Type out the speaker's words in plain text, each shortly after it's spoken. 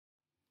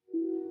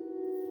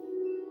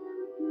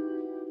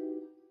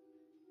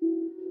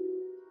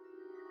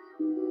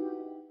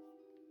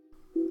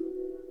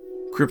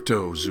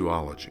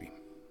Cryptozoology,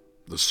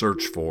 the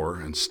search for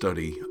and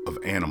study of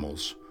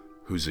animals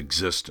whose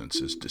existence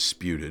is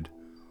disputed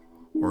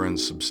or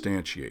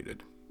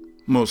unsubstantiated.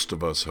 Most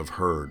of us have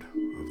heard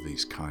of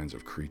these kinds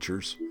of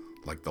creatures,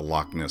 like the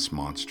Loch Ness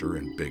Monster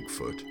and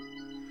Bigfoot.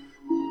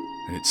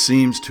 And it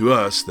seems to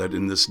us that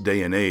in this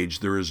day and age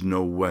there is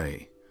no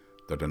way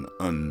that an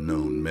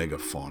unknown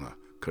megafauna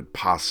could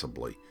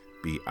possibly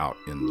be out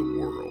in the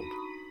world.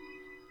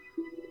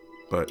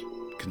 But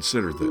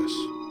consider this.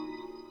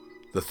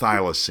 The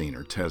thylacine,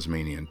 or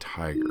Tasmanian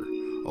tiger,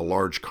 a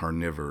large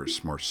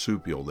carnivorous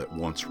marsupial that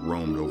once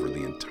roamed over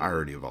the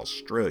entirety of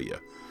Australia,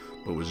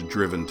 but was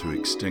driven to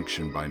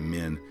extinction by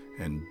men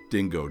and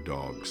dingo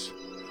dogs.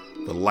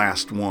 The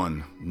last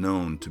one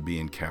known to be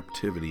in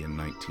captivity in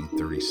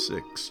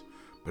 1936,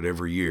 but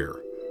every year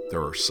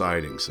there are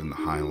sightings in the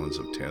highlands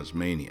of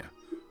Tasmania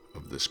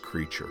of this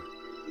creature.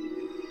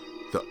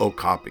 The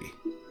okapi,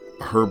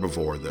 a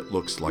herbivore that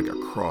looks like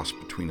a cross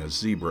between a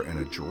zebra and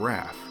a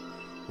giraffe,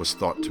 was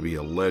thought to be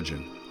a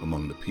legend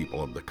among the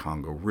people of the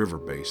Congo River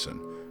Basin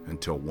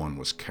until one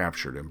was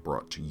captured and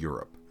brought to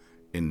Europe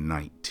in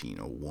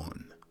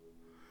 1901.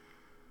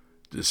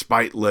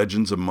 Despite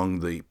legends among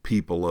the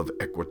people of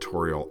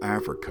equatorial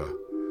Africa,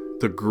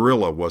 the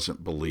gorilla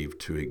wasn't believed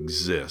to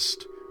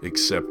exist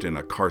except in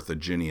a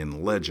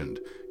Carthaginian legend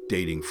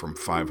dating from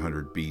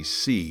 500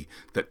 BC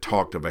that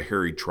talked of a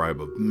hairy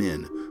tribe of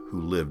men who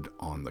lived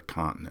on the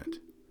continent.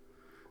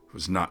 It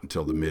was not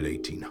until the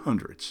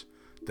mid-1800s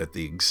that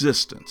the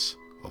existence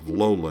of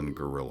lowland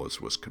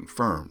gorillas was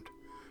confirmed,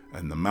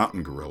 and the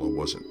mountain gorilla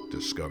wasn't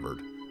discovered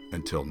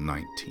until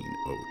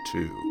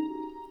 1902.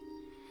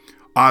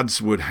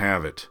 Odds would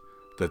have it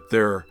that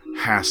there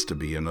has to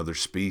be another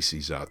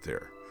species out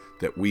there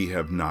that we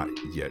have not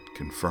yet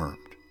confirmed.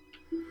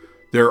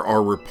 There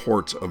are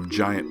reports of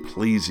giant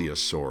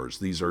plesiosaurs.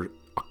 These are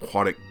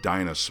aquatic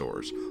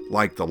dinosaurs,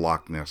 like the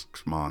Loch Ness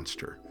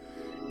Monster,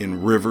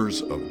 in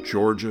rivers of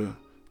Georgia,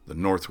 the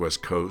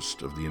northwest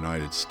coast of the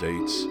United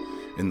States,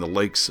 in the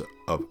lakes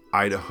of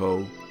Idaho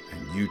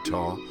and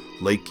Utah,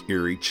 Lake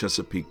Erie,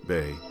 Chesapeake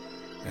Bay,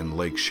 and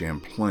Lake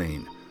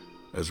Champlain,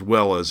 as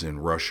well as in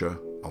Russia,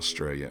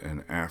 Australia,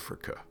 and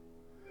Africa.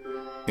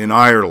 In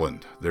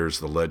Ireland, there's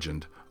the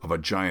legend of a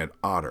giant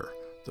otter,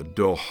 the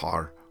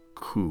Dochar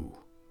Coo,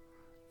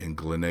 in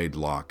Glenade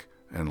Loch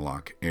and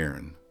Loch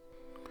Erin.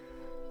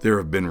 There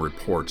have been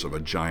reports of a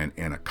giant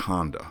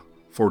anaconda,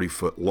 40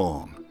 foot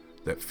long,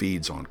 that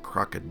feeds on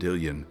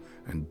crocodilian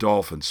and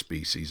dolphin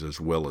species as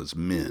well as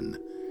men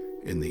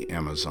in the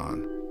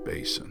Amazon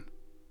basin.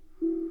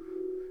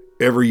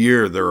 Every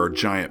year there are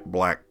giant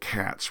black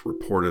cats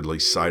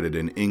reportedly sighted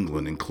in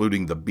England,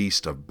 including the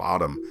Beast of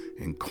Botham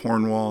in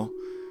Cornwall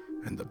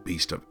and the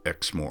Beast of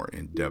Exmoor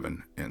in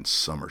Devon and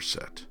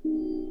Somerset.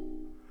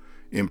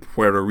 In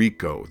Puerto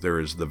Rico there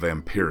is the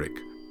vampiric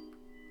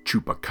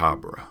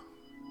chupacabra.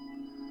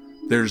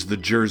 There's the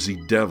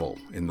Jersey Devil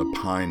in the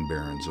Pine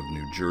Barrens of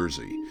New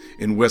Jersey.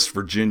 In West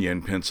Virginia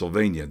and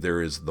Pennsylvania,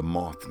 there is the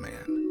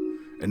Mothman.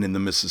 And in the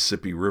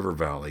Mississippi River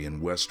Valley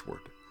and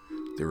westward,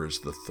 there is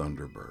the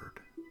Thunderbird.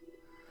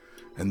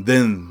 And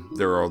then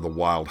there are the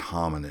wild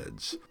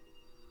hominids,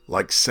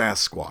 like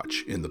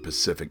Sasquatch in the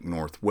Pacific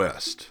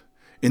Northwest.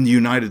 In the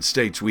United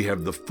States, we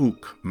have the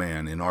Fook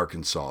Man in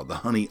Arkansas, the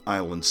Honey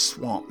Island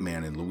Swamp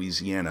Man in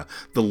Louisiana,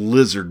 the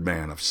Lizard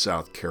Man of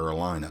South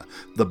Carolina,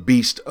 the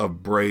Beast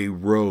of Bray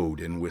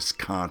Road in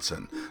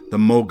Wisconsin, the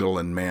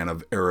Mogollon Man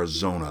of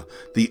Arizona,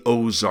 the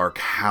Ozark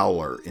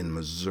Howler in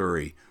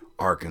Missouri,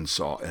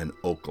 Arkansas, and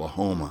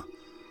Oklahoma,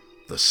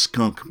 the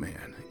Skunk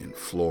Man in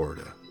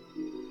Florida.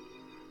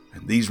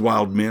 And these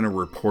wild men are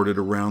reported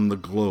around the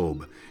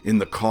globe, in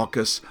the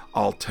Caucasus,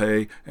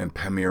 Altai, and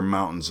Pamir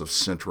Mountains of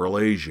Central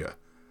Asia.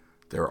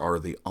 There are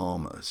the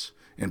Almas.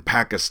 In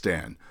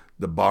Pakistan,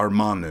 the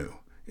Barmanu.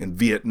 In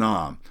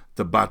Vietnam,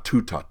 the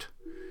Batutut.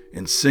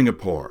 In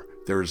Singapore,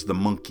 there is the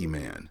Monkey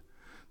Man.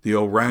 The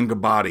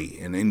Orangabadi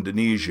in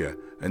Indonesia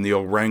and the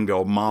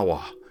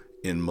Orangomawa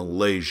in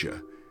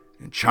Malaysia.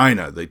 In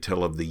China, they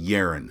tell of the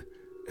Yeren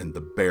and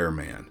the Bear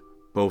Man,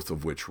 both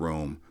of which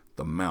roam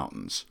the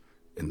mountains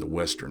in the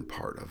western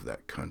part of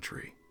that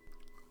country.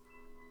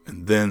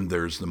 And then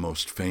there's the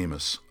most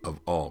famous of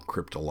all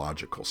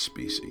cryptological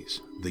species,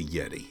 the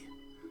Yeti,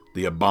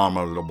 the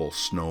abominable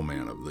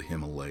snowman of the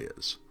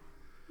Himalayas.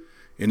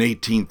 In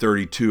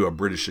 1832, a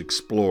British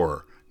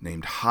explorer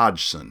named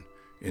Hodgson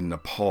in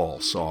Nepal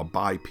saw a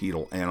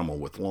bipedal animal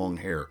with long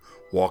hair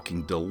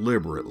walking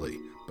deliberately,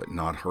 but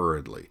not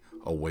hurriedly,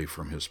 away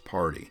from his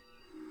party.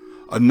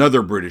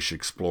 Another British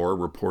explorer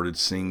reported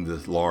seeing the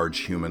large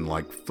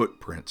human-like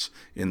footprints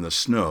in the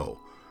snow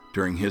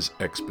during his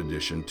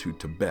expedition to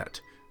Tibet.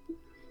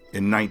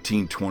 In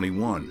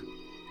 1921,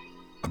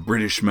 a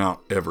British Mount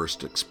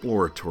Everest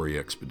exploratory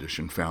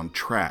expedition found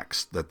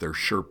tracks that their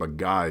Sherpa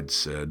guide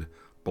said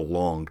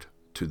belonged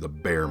to the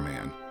Bear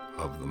Man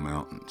of the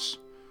mountains.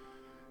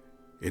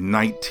 In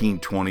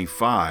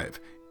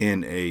 1925,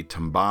 N.A.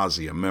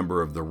 Tambazi, a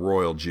member of the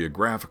Royal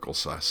Geographical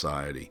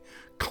Society,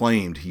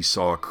 claimed he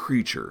saw a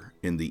creature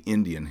in the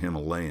Indian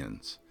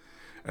Himalayas.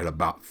 At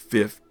about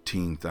 15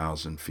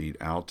 18,000 feet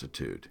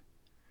altitude.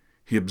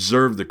 He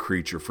observed the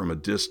creature from a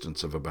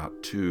distance of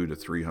about 200 to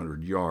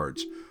 300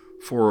 yards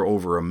for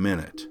over a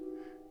minute.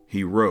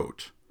 He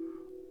wrote,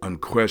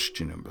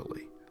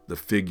 "Unquestionably, the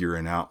figure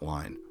in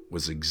outline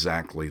was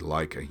exactly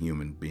like a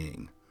human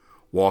being,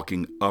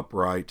 walking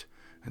upright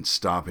and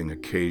stopping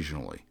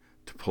occasionally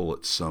to pull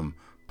at some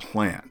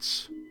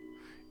plants.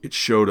 It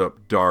showed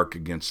up dark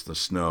against the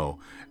snow,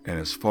 and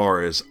as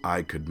far as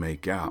I could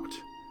make out,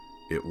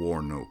 it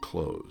wore no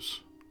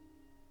clothes."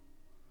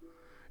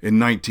 In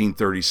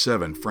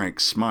 1937, Frank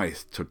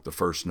Smythe took the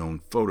first known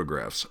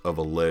photographs of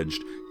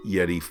alleged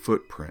Yeti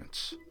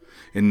footprints.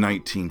 In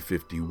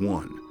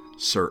 1951,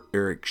 Sir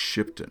Eric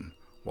Shipton,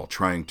 while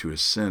trying to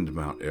ascend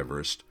Mount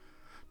Everest,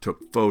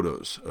 took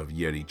photos of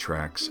Yeti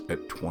tracks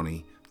at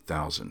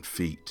 20,000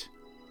 feet.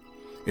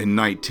 In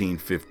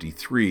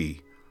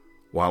 1953,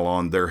 while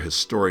on their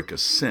historic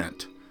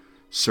ascent,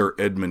 Sir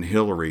Edmund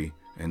Hillary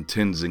and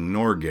Tenzing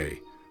Norgay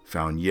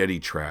found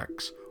Yeti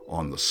tracks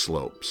on the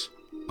slopes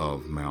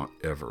of Mount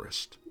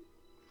Everest.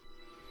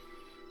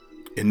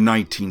 In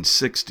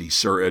 1960,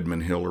 Sir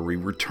Edmund Hillary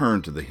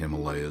returned to the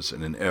Himalayas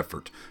in an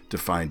effort to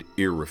find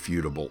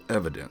irrefutable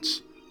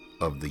evidence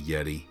of the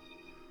Yeti,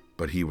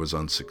 but he was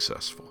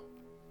unsuccessful.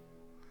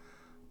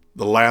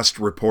 The last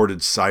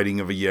reported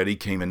sighting of a Yeti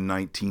came in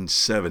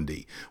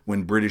 1970,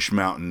 when British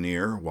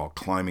mountaineer, while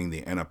climbing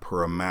the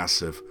Annapurna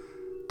Massif,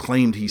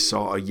 claimed he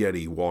saw a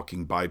Yeti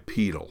walking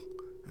bipedal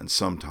and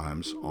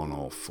sometimes on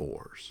all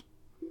fours.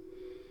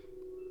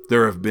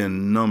 There have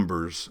been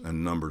numbers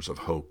and numbers of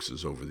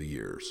hoaxes over the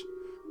years.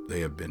 They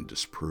have been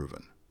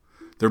disproven.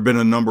 There have been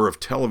a number of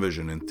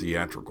television and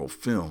theatrical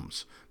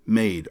films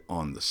made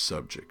on the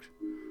subject,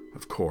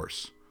 of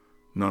course,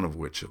 none of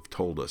which have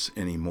told us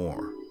any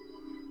more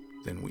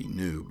than we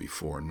knew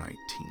before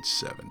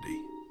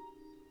 1970.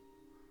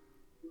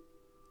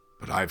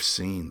 But I've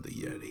seen the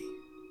Yeti.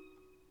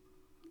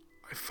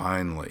 I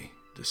finally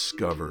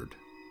discovered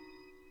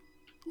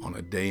on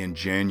a day in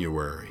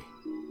January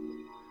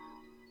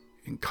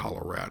in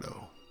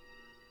Colorado.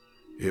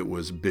 It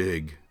was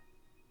big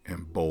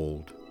and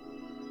bold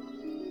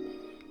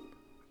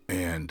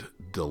and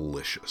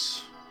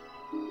delicious.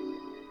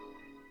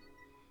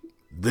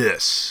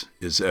 This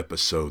is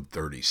episode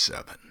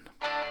 37.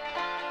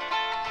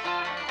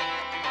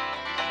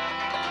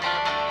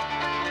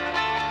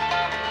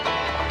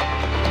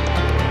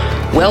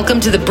 Welcome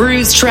to the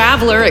Brews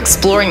Traveler,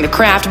 exploring the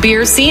craft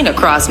beer scene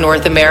across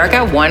North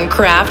America, one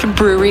craft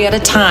brewery at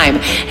a time.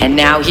 And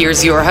now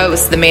here's your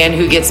host, the man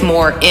who gets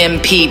more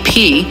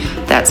MPP,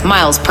 that's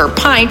miles per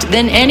pint,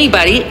 than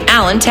anybody,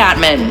 Alan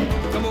Tatman.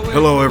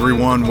 Hello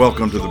everyone,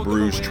 welcome to the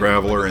Brews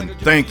Traveler, and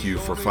thank you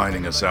for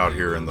finding us out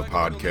here in the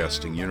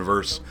podcasting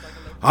universe.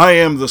 I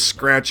am the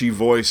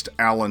scratchy-voiced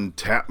Alan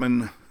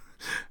Tatman,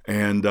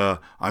 and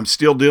I'm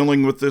still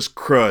dealing with this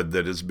crud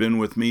that has been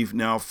with me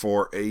now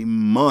for a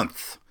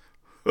month.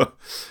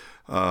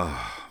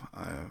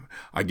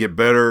 I get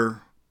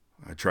better.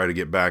 I try to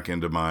get back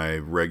into my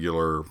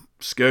regular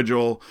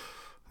schedule.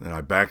 Then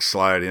I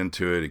backslide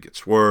into it. It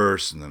gets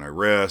worse, and then I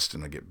rest,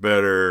 and I get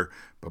better.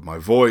 But my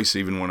voice,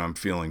 even when I'm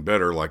feeling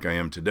better like I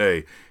am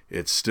today,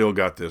 it's still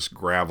got this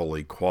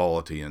gravelly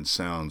quality and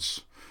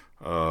sounds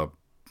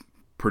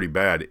pretty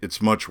bad.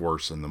 It's much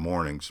worse in the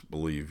mornings,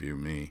 believe you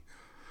me.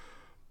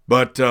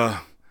 But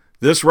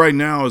this right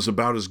now is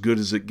about as good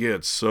as it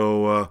gets,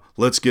 so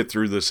let's get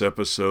through this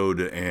episode,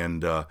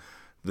 and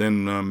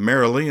then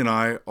Marilee and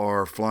I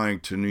are flying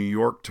to New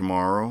York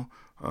tomorrow,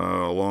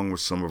 along with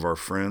some of our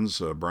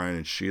friends, Brian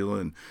and Sheila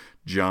and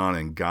John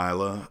and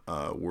Gyla.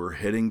 We're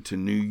heading to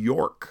New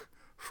York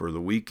for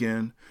the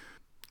weekend.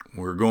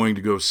 We're going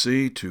to go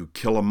see To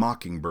Kill a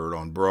Mockingbird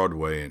on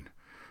Broadway,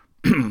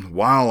 and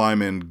while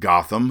I'm in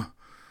Gotham,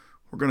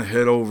 we're going to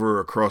head over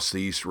across the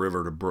East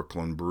River to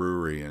Brooklyn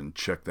Brewery and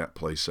check that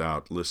place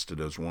out, listed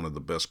as one of the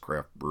best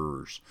craft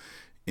brewers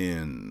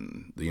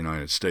in the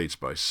United States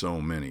by so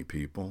many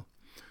people.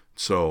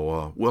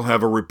 So we'll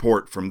have a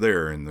report from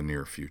there in the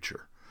near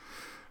future.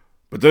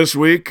 But this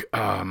week,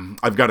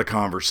 I've got a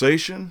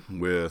conversation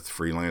with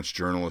freelance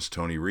journalist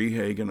Tony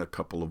Rehagen a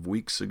couple of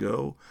weeks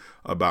ago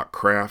about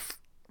craft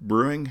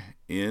brewing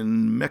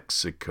in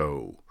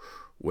Mexico.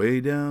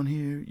 Way down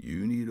here,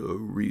 you need a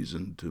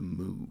reason to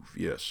move.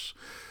 Yes.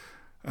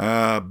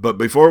 But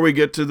before we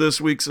get to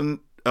this week's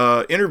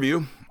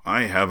interview,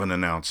 I have an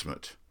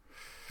announcement.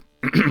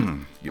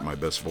 Get my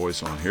best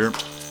voice on here.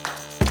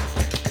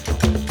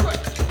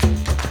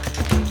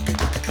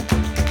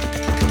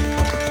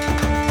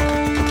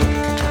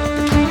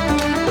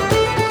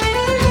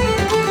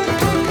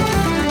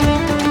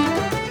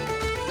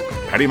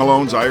 Paddy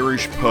Malone's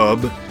Irish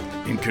Pub,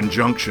 in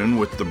conjunction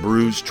with the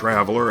Brews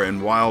Traveler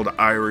and Wild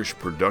Irish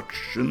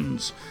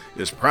Productions,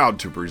 is proud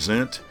to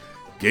present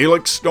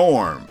Gaelic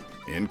Storm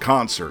in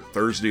concert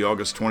Thursday,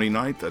 August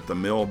 29th at the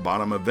Mill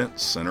Bottom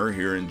Events Center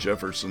here in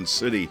Jefferson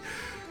City.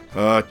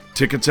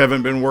 Tickets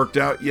haven't been worked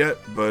out yet,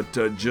 but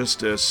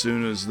just as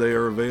soon as they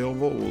are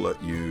available, we'll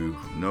let you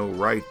know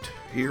right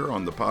here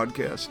on the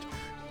podcast.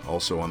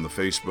 also on the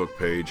Facebook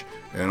page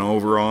and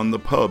over on the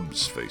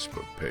pub's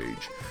Facebook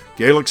page.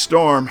 Gaelic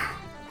Storm,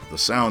 the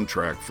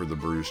soundtrack for the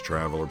Brews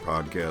Traveler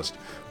podcast.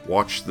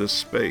 Watch this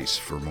space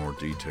for more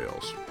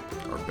details,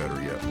 or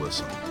better yet,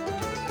 listen.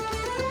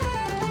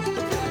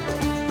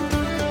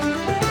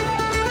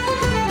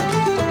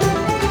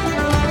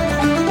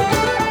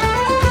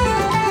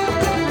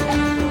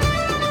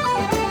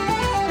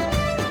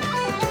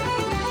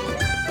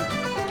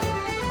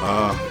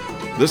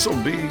 This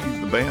will be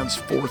the band's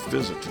fourth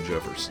visit to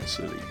Jefferson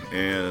City,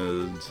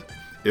 and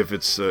if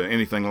it's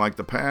anything like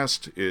the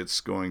past,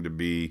 it's going to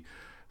be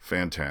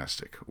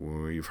fantastic.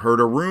 We've heard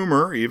a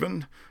rumor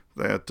even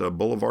that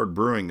Boulevard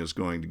Brewing is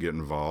going to get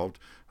involved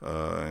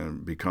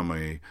and become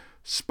a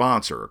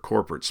sponsor, a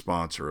corporate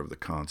sponsor of the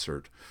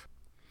concert.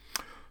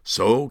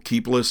 So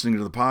keep listening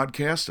to the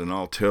podcast, and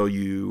I'll tell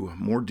you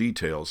more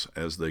details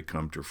as they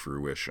come to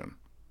fruition.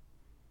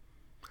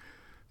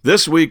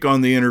 This week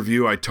on the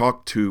interview, I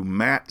talked to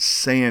Matt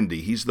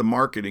Sandy. He's the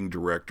marketing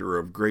director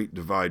of Great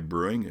Divide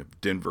Brewing of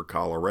Denver,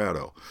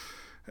 Colorado.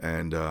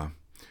 And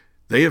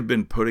they have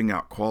been putting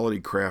out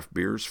quality craft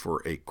beers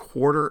for a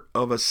quarter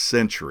of a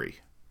century.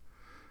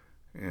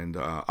 And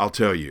I'll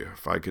tell you,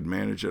 if I could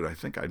manage it, I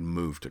think I'd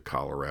move to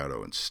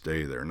Colorado and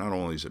stay there. Not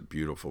only is it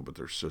beautiful, but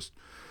there's just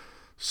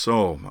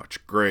so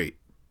much great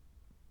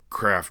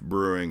craft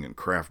brewing and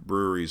craft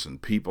breweries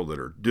and people that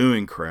are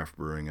doing craft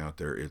brewing out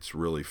there. It's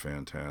really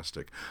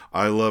fantastic.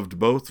 I loved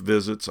both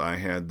visits I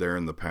had there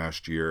in the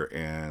past year,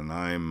 and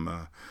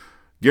I'm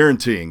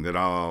guaranteeing that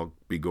I'll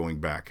be going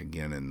back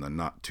again in the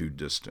not too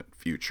distant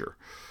future.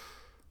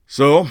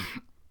 So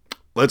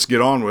let's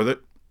get on with it.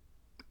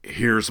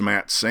 Here's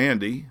Matt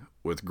Sandy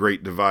with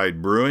Great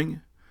Divide Brewing,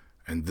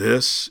 and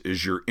this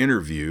is your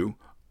interview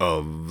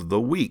of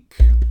the week.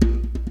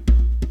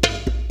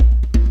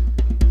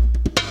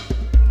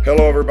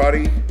 Hello,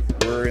 everybody.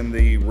 We're in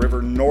the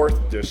River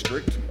North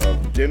District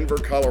of Denver,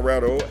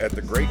 Colorado at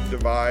the Great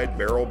Divide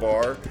Barrel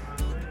Bar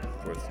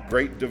with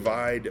Great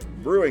Divide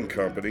Brewing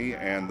Company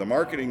and the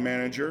marketing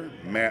manager,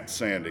 Matt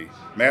Sandy.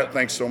 Matt,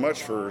 thanks so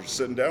much for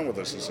sitting down with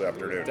us this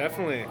afternoon.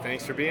 Definitely.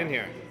 Thanks for being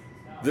here.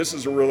 This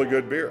is a really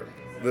good beer.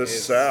 This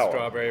It's sour.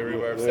 Strawberry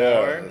rhubarb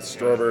sour. It's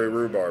strawberry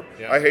rhubarb.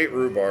 Yeah. I hate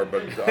rhubarb,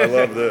 but I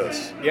love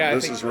this. Yeah,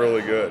 this is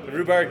really good. The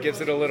rhubarb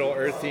gives it a little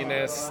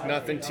earthiness,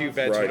 nothing too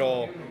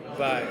vegetal,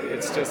 but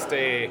it's just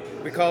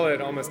we call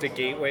it almost a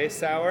gateway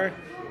sour,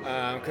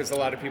 because a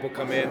lot of people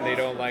come in,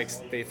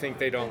 they think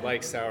they don't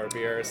like sour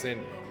beers,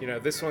 and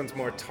this one's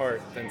more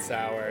tart than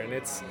sour, and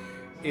it's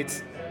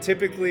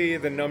typically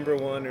the number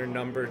one or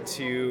number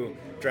two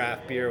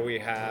draft beer we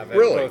have at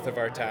both of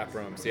our tap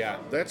rooms. Yeah,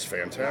 That's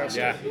fantastic.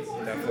 yeah,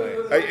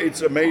 definitely.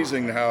 It's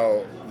amazing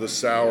how the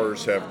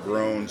sours have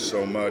grown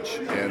so much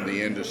in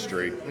the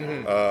industry.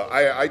 Mm-hmm.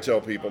 I tell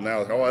people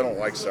now, I don't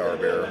like sour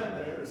beer,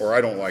 or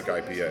I don't like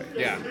IPA.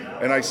 Yeah.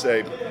 And I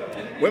say,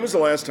 when was the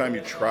last time you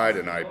tried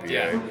an IPA?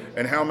 Yeah.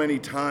 And how many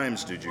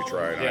times did you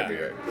try an Yeah.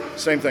 IPA?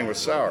 Same thing with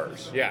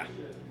sours. Yeah.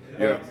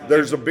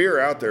 There's a beer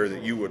out there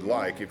that you would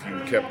like if you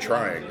kept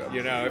trying them.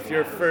 If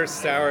your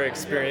first sour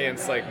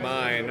experience like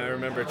mine, I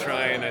remember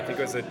trying, I think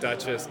it was a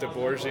Duchess de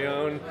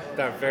Bourguignon,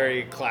 that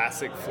very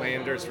classic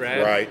Flanders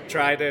red. Right.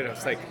 Tried it, I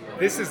was like,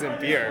 this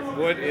isn't beer,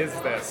 what is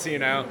this,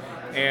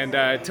 And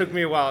it took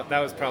me a while, that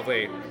was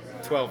probably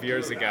 12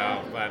 years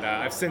ago, but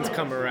I've since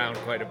come around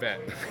quite a bit.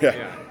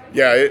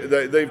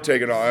 They've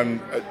taken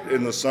on.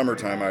 In the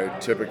summertime, I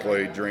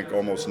typically drink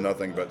almost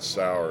nothing but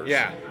sours.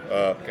 Yeah.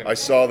 I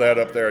saw that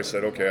up there. I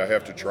said, okay, I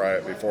have to try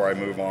it before I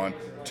move on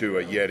to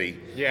a Yeti.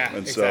 Yeah,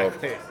 and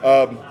exactly.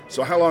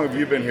 So how long have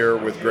you been here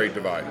with Great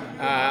Divide?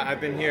 I've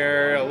been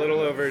here a little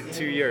over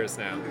 2 years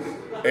now.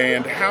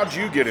 And how'd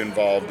you get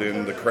involved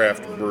in the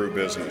craft brew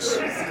business?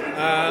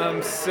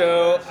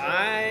 So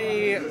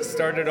I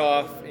started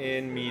off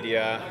in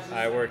media.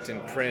 I worked in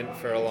print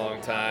for a long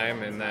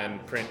time, and then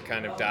print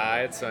kind of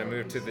died, so I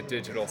moved to the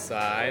digital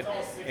side,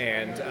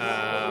 and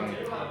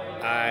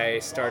I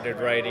started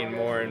writing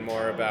more and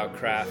more about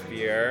craft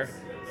beer.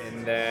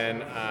 And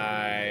then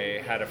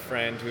I had a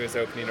friend who was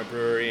opening a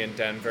brewery in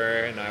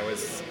Denver, and I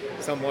was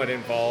somewhat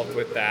involved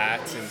with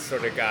that and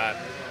sort of got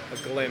a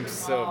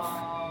glimpse of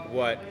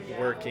what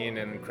working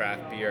in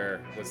craft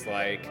beer was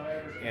like.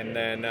 And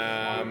then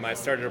I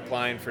started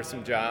applying for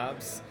some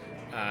jobs.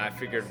 I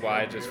figured,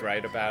 why just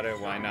write about it?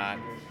 Why not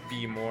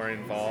be more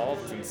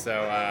involved? And so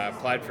I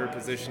applied for a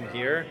position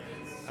here.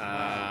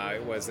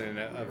 It was in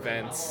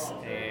events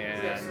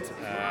and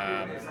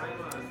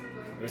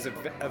it was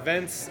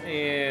events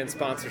and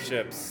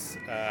sponsorships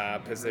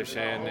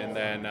position, and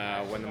then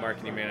when the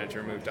marketing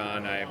manager moved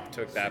on, I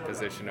took that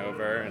position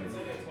over,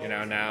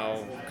 and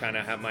now kind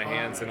of have my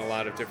hands in a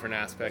lot of different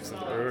aspects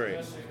of the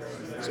brewery.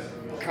 So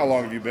how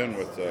long have you been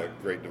with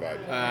Great Divide?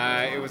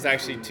 It was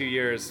actually 2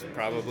 years,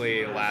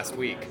 probably last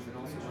week.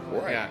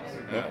 Right.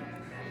 Yeah.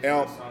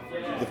 Now,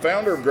 the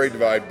founder of Great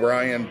Divide,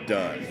 Brian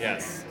Dunn.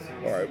 Yes.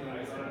 All right.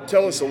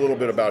 Tell us a little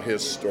bit about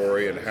his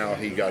story and how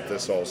he got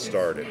this all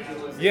started.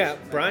 Yeah,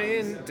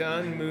 Brian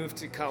Dunn moved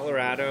to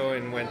Colorado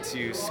and went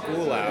to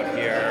school out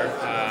here.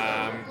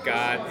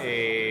 Got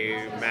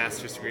a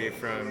master's degree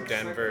from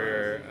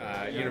Denver,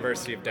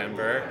 University of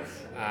Denver.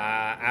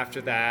 After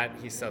that,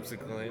 he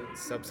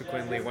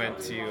subsequently went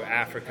to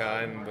Africa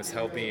and was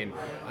helping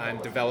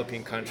in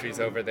developing countries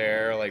over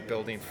there, like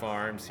building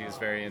farms. He was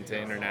very into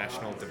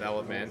international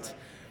development.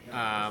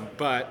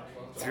 But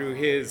through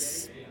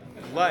his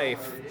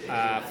life,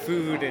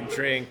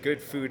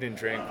 good food and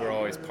drink were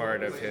always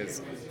part of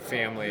his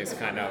family's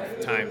kind of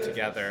time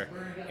together.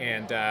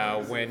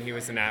 And when he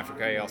was in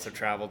Africa, he also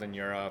traveled in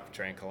Europe,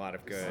 drank a lot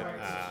of good,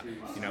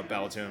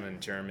 Belgium and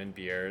German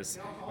beers.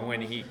 And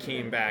when he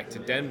came back to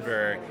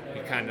Denver, he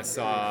kind of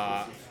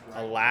saw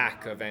a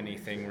lack of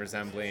anything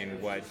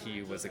resembling what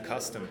he was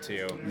accustomed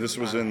to. This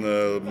was in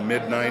the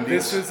mid-'90s?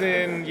 This was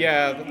in,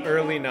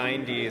 early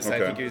 90s. Okay. I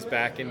think he was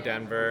back in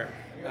Denver.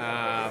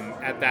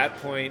 At that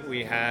point,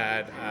 we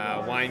had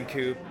Wine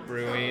Coop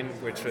Brewing,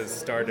 which was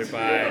started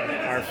by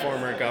our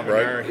former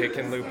governor,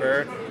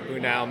 Hickenlooper, who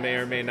now may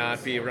or may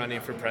not be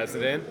running for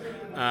president.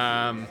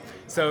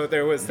 So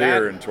there was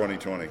Beer that. in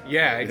 2020.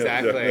 Yeah,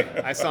 exactly.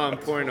 I saw him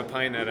pouring a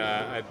pint at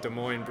a Des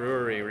Moines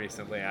brewery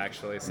recently,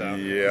 actually. So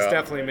he's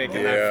definitely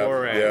making that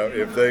foray. Yeah.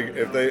 If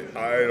they,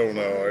 I don't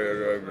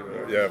know.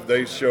 If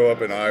they show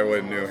up in Iowa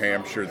and New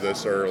Hampshire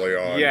this early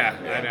on. Yeah,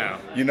 I know.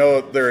 You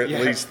know they're at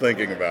least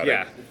thinking about it.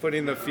 Yeah,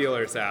 putting the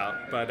feelers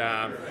out. But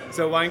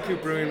so Wine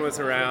Coop Brewing was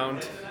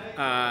around.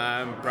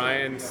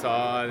 Brian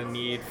saw the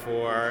need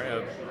for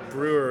a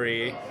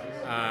brewery.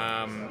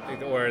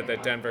 Or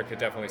that Denver could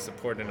definitely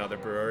support another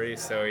brewery.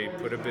 So he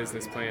put a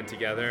business plan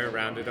together,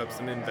 rounded up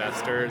some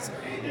investors,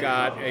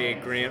 got a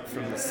grant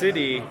from the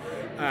city,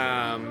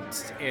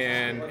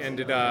 and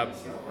ended up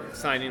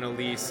signing a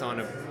lease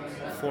on a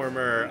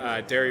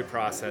former dairy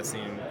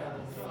processing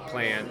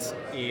plant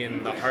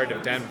in the heart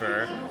of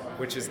Denver,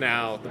 which is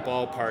now the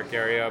ballpark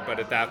area, but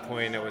at that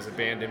point it was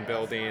abandoned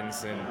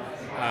buildings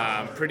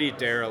and pretty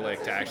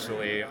derelict,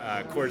 actually.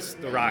 Of course,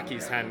 the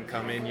Rockies hadn't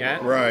come in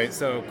yet. Right.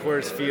 So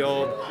Coors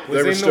Field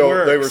was the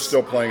works. They were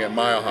still playing at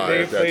Mile High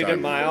They at that played time. at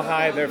Mile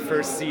High their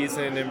first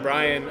season, and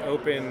Brian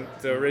opened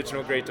the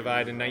original Great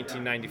Divide in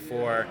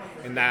 1994,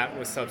 and that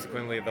was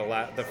subsequently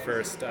the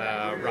first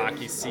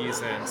Rocky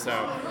season. So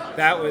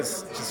that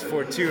was just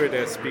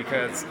fortuitous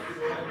because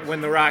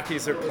when the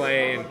Rockies are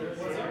playing,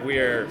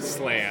 we're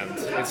slammed.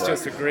 It's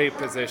just a great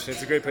position.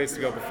 It's a great place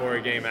to go before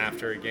a game,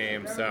 after a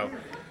game. So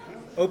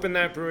opened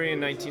that brewery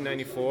in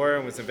 1994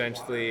 and was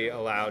eventually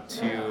allowed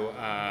to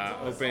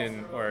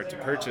open or to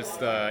purchase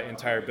the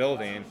entire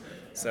building.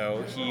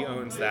 So he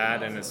owns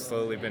that and has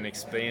slowly been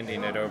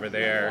expanding it over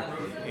there.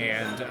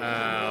 And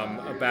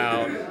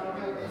about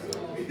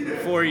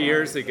 4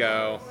 years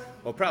ago,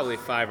 well, probably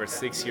 5 or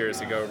 6 years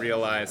ago,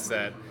 realized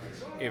that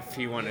if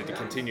he wanted to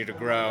continue to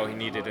grow, he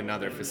needed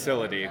another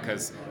facility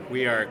because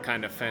we are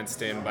kind of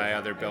fenced in by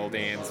other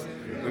buildings.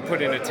 We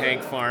put in a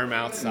tank farm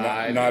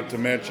outside. Not to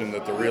mention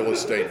that the real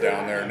estate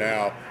down there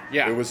now,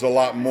 Yeah. it was a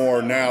lot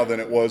more now than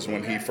it was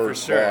when he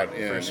first bought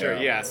in. For sure,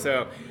 yeah.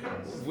 So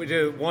we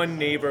did one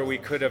neighbor we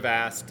could have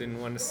asked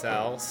didn't want to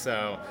sell,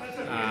 so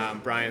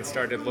Brian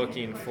started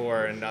looking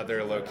for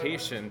another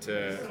location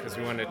because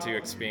we wanted to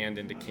expand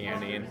into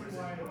canning.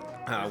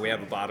 We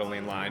have a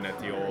bottling line at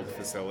the old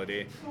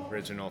facility,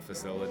 original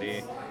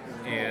facility,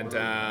 and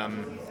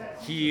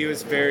he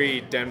was very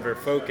Denver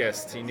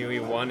focused. He knew he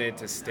wanted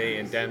to stay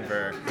in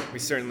Denver. We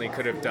certainly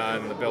could have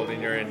done the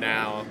building you're in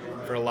now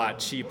for a lot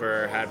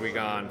cheaper had we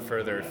gone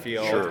further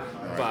afield. Sure,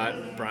 right.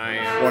 But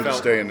Brian Wanted to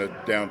stay in the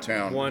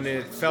downtown.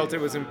 felt it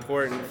was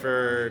important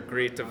for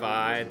Great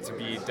Divide to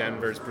be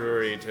Denver's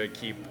brewery to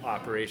keep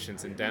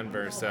operations in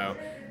Denver. So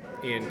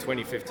in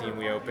 2015,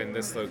 we opened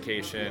this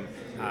location,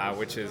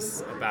 which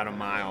is about a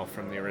mile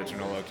from the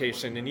original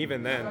location. And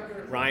even then,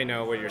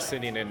 Rhino, where you're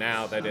sitting in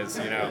now, that is,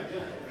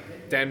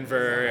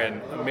 Denver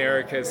and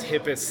America's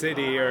hippest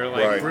city, or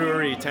like Right.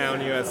 Brewery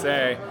Town,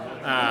 USA,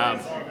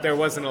 there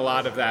wasn't a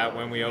lot of that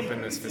when we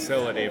opened this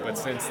facility. But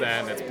since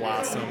then, it's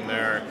blossomed.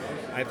 There are,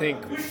 I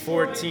think,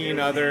 14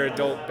 other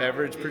adult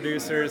beverage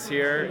producers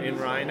here in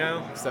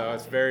Rhino. So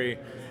it's very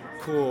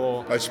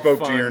cool. I spoke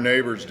to fun. your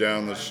neighbors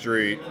down the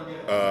street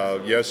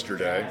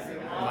yesterday.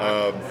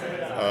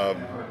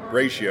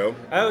 Ratio.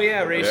 Oh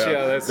yeah, Ratio.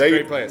 Yeah. That's a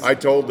great place. I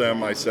told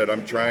them, I said,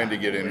 I'm trying to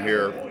get in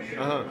here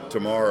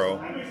tomorrow,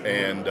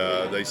 and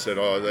they said,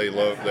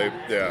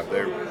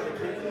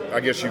 I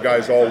guess you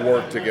guys all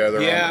work together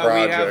on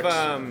projects. We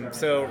have,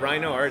 so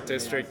Rhino Art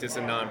District is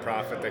a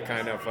nonprofit that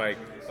kind of like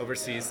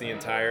oversees the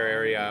entire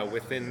area.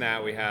 Within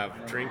that, we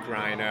have Drink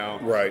Rhino,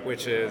 Right.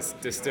 which is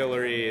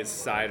distilleries,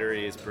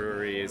 cideries,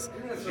 breweries,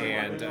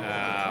 and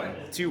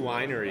 2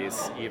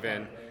 wineries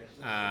even.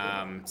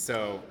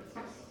 So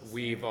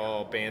we've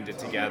all banded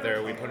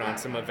together. We put on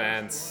some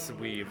events.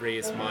 We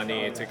raise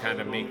money to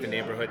kind of make the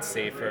neighborhood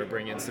safer,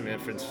 bring in some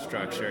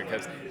infrastructure,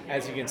 because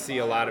as you can see,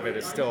 a lot of it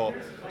is still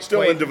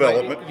in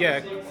development.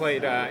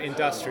 Quite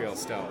industrial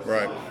still.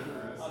 Right.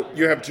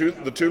 You have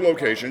the two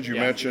locations you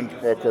mentioned.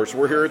 Well, of course,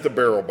 we're here at the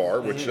Barrel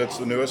Bar, which that's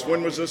the newest.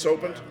 When was this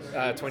opened?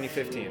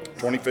 2015.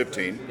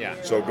 2015. Yeah.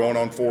 So going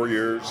on 4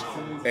 years,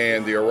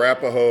 and the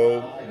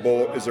Arapahoe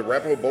is it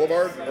Arapahoe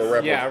Boulevard or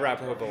Arapahoe? Yeah,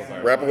 Arapahoe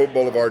Boulevard. Arapahoe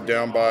Boulevard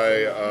down by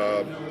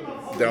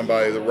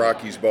the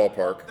Rockies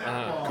ballpark,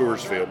 Coors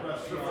Field.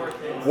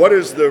 What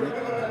is the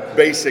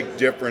basic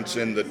difference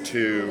in the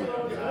two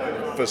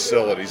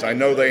facilities? I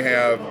know they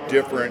have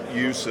different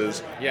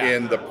uses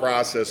in the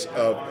process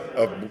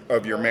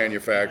of your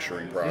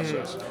manufacturing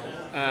process.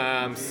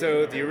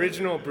 So the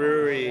original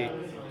brewery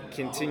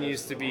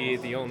continues to be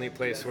the only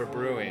place we're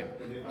brewing.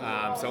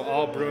 So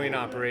all brewing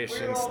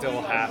operations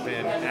still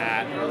happen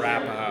at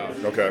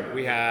Arapahoe. Okay.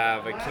 We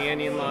have a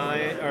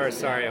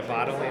a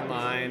bottling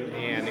line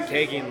and a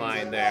kegging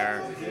line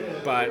there,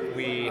 but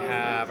we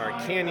have our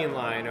canning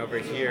line over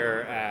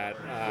here at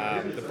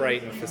the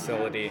Brighton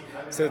facility.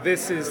 So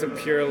this is a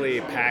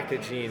purely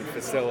packaging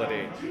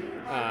facility.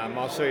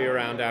 I'll show you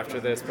around after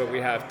this, but we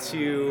have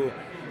two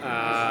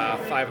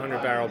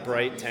 500-barrel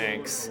bright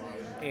tanks.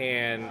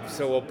 And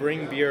so we'll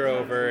bring beer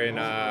over, and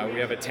we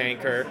have a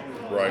tanker.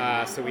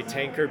 Right. So we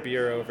tanker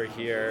beer over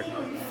here,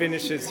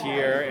 finishes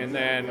here, and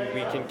then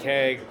we can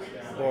keg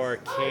or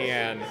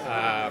can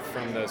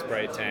from those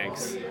bright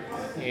tanks.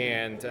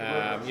 And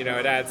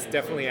it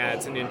definitely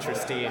adds an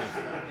interesting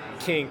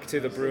kink to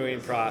the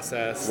brewing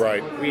process.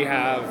 Right. We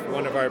have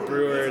one of our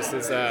brewers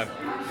is a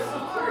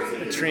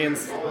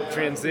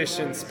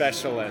transition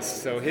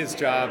specialist. So his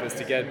job is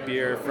to get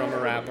beer from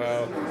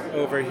Arapahoe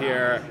over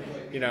here.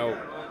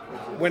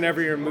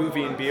 Whenever you're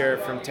moving beer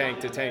from tank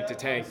to tank to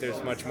tank,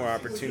 there's much more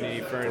opportunity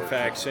for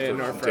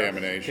infection or for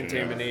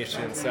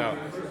contamination. So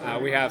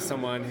we have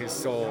someone whose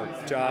sole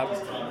job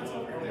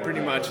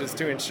pretty much is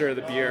to ensure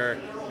the beer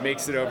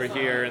makes it over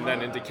here and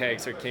then into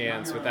kegs or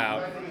cans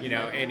without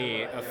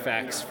any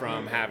effects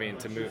from having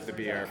to move the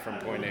beer from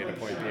point A to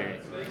point B.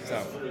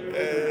 So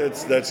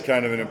that's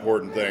kind of an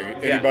important thing.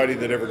 Anybody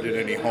that ever did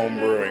any home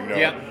brewing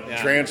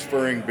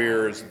transferring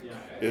beer is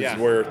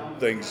where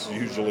things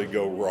usually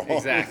go wrong.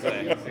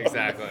 Exactly.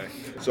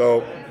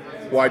 So,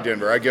 why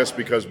Denver? I guess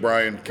because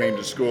Brian came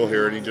to school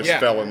here and he just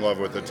fell in love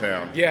with the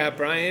town. Yeah,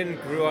 Brian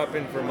grew up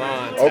in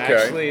Vermont, okay.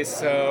 Actually.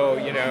 So,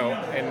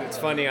 and it's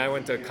funny, I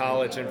went to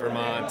college in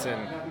Vermont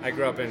and I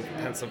grew up in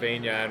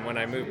Pennsylvania. And when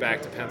I moved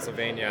back to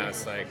Pennsylvania, I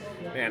was like,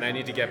 man, I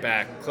need to get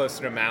back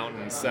closer to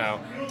mountains. So,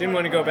 didn't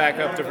want to go back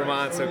up to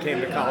Vermont, so came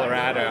to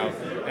Colorado.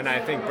 And I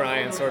think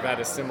Brian sort of had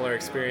a similar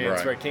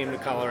experience where he came to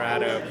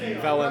Colorado,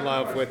 fell in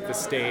love with the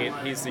state.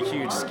 He's a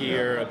huge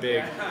skier, a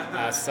big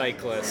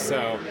cyclist.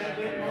 So,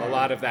 a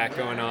lot of that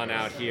going on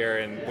out here,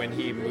 and when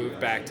he moved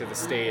back to the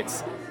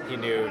States, he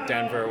knew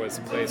Denver was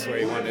a place where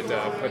he wanted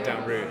to put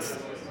down roots.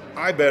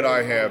 I bet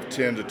I have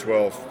 10 to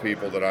 12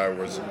 people that I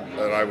was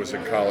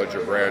in college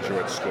or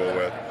graduate school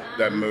with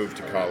that moved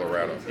to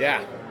Colorado.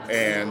 Yeah.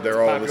 And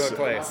they're all popular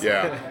place.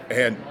 Yeah.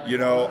 And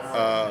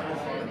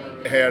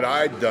had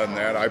I done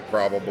that, I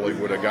probably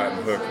would have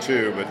gotten hooked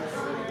too, but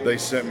they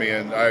sent me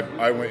in.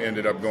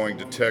 Ended up going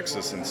to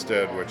Texas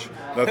instead, which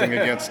nothing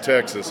against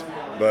Texas,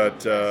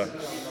 but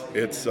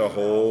it's a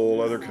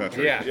whole other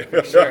country. Yeah,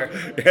 for sure.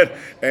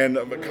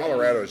 But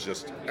Colorado is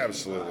just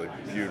absolutely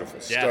beautiful,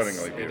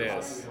 stunningly beautiful. It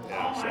is.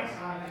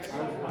 Yeah.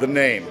 So, the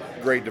name,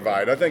 Great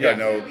Divide. I think I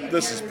know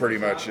this is pretty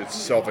much, it's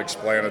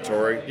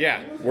self-explanatory.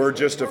 Yeah. We're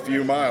just a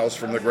few miles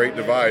from the Great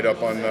Divide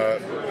up on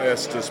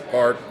Estes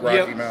Park,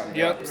 Rocky Mountain.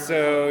 Yep.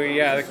 So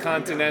the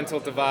Continental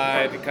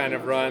Divide kind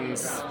of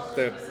runs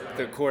the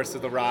course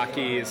of the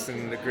Rockies,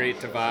 and the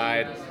Great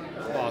Divide,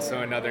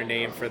 also another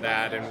name for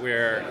that, and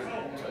we're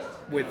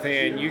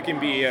you can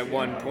be at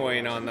one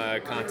point on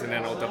the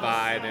Continental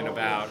Divide in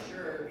about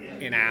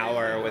an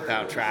hour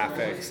without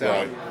traffic.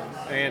 So,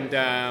 and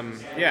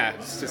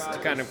it's just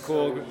kind of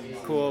cool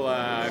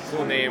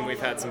name. We've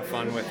had some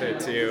fun with it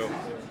too.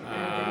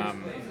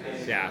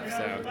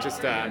 So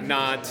just a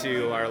nod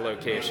to our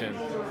location.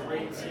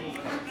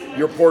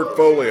 Your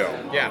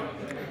portfolio. Yeah.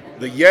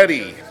 The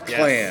Yeti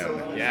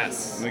clan.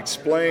 Yes. And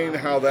explain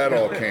how that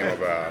all came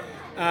about.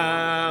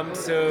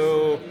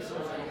 So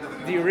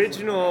the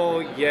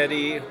original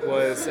Yeti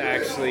was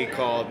actually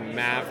called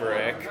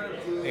Maverick,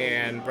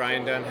 and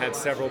Brian Dunn had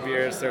several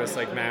beers. There was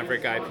like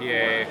Maverick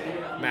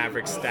IPA,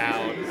 Maverick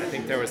Stout. I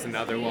think there was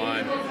another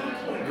one.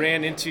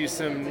 Ran into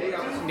some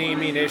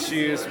naming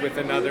issues with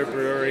another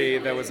brewery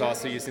that was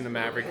also using the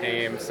Maverick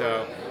name,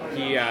 so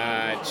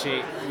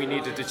we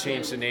needed to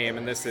change the name,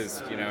 and this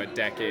is a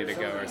decade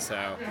ago or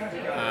so.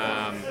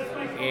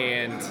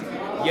 And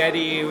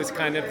Yeti was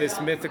kind of this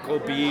mythical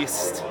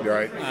beast.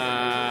 Right.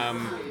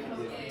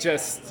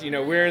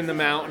 We're in the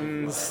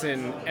mountains,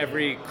 and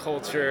every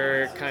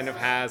culture kind of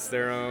has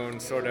their own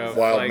sort of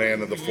wild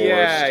man of the forest.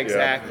 Yeah,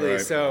 exactly. Yeah,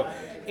 right. So,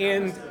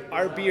 and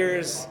our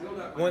beers,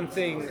 one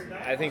thing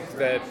I think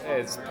that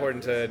is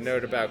important to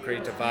note about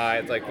Great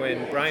Divide, like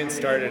when Brian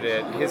started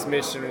it, his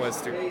mission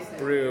was to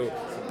brew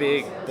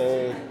big,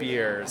 bold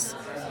beers.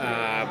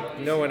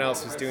 No one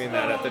else was doing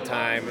that at the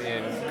time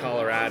in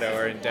Colorado,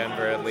 or in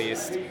Denver at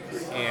least.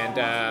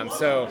 And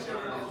so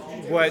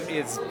what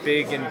is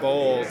big and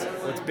bold,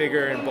 what's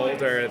bigger and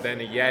bolder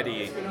than a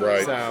Yeti.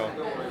 Right. So,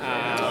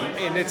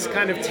 and it's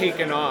kind of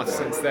taken off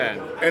since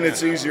then. And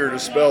it's easier to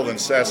spell than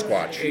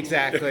Sasquatch.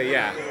 Exactly,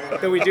 yeah.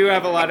 Though we do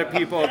have a lot of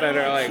people that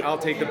are like, I'll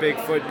take the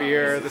Bigfoot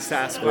beer, the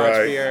Sasquatch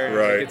Right, beer, and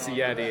right. it's a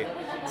Yeti.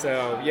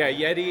 So, yeah,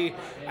 Yeti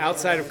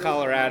outside of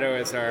Colorado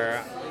is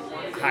our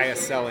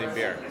highest selling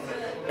beer.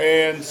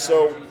 And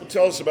so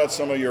tell us about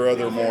some of your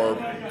other more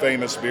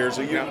famous beers.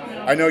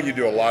 I know you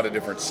do a lot of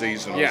different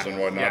seasonals and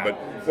whatnot, but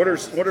what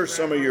are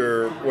some of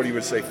your, what do you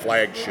would say,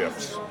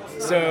 flagships?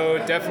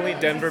 So definitely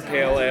Denver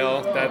Pale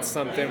Ale. That's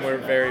something we're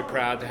very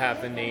proud to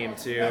have the name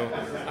to.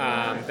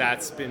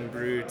 That's been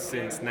brewed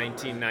since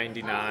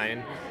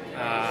 1999.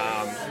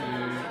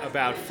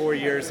 About 4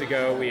 years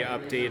ago, we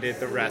updated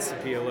the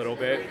recipe a little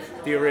bit.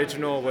 The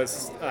original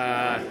was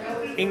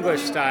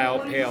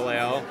English-style pale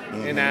ale,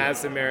 and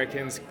as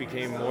Americans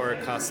became more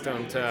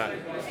accustomed to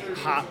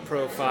hop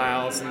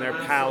profiles and their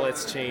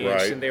palates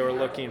changed, and they were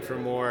looking for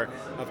more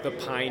of the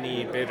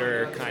piney,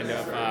 bitter kind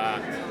of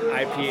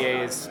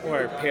IPAs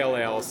or pale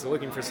ales, so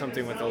looking for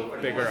something with a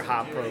bigger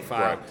hop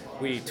profile.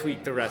 We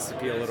tweaked the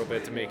recipe a little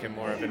bit to make it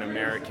more of an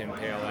American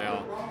pale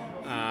ale.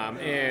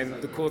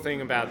 And the cool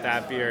thing about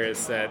that beer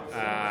is that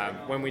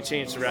when we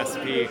changed the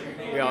recipe,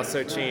 we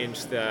also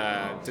changed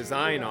the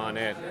design on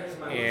it,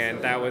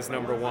 and that was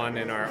number one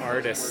in our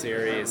artist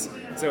series.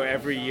 So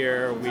every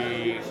year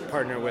we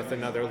partner with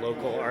another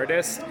local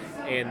artist,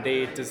 and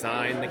they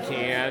design the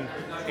can,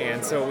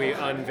 and so we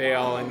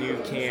unveil a new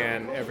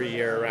can every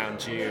year around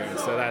June.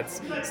 So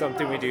that's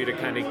something we do to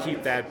kind of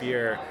keep that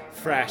beer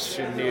fresh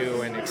and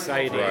new and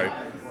exciting.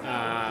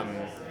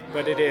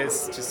 But it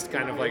is just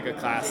kind of like a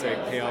classic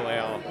pale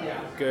ale,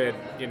 good,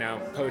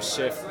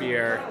 post-shift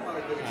beer.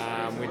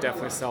 We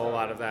definitely sell a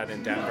lot of that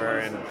in Denver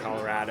and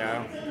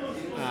Colorado.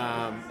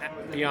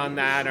 Beyond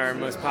that, our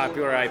most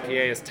popular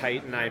IPA is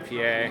Titan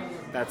IPA.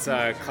 That's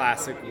a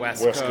classic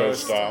West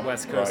Coast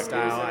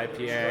style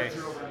IPA.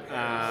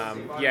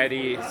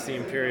 Yeti is the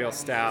Imperial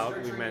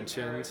Stout we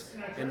mentioned.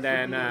 And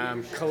then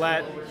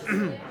Colette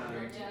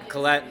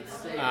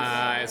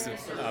is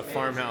a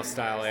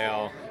farmhouse-style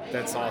ale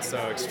that's also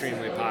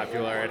extremely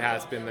popular. It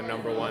has been the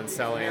number one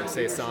selling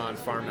saison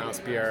farmhouse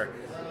beer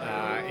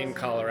in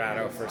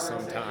Colorado for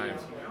some time.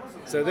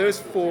 So those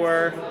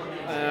four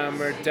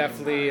are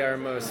definitely our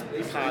most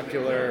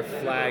popular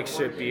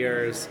flagship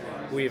beers.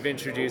 We've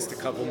introduced a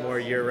couple more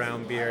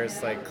year-round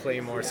beers like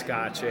Claymore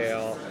Scotch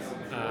Ale.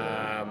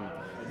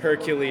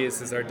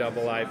 Hercules is our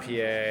double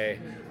IPA.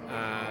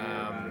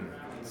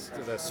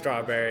 The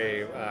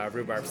strawberry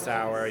rhubarb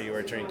sour you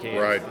were drinking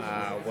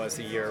was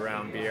a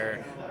year-round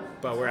beer,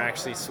 but we're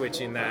actually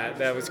switching that.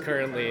 That was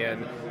currently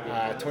in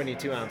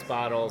 22-ounce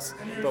bottles,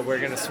 but we're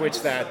going to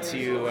switch that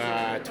to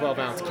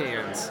 12-ounce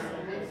cans.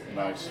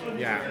 Nice.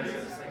 Yeah.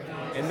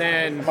 And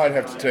then... I might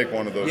have to take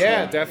one of those.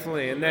 Yeah,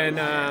 definitely. And then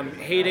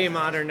Heyday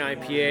Modern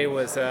IPA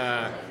was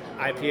a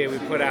IPA we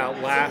put out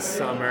last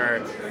summer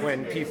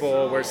when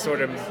people were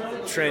sort of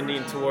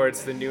trending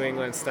towards the New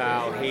England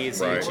style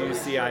hazy,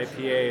 juicy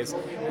IPAs.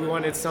 We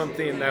wanted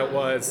something that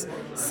was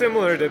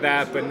similar to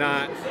that, but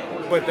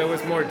that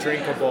was more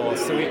drinkable.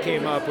 So we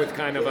came up with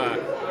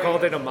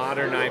called it a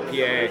modern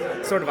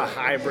IPA, sort of a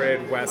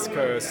hybrid West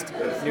Coast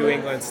New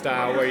England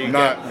style where you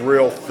not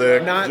real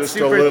thick, not just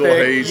super a little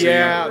thick, hazy.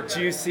 Yeah,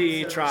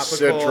 juicy, tropical.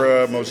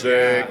 Citra,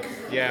 Mosaic.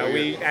 Yeah,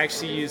 we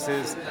actually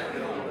uses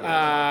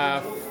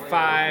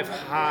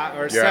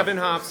 7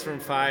 hops from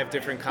 5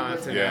 different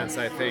continents,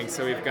 I think.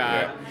 So we've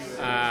got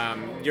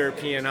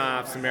European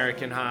hops,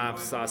 American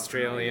hops,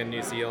 Australian,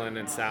 New Zealand,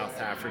 and South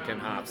African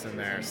hops in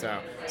there. So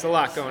it's a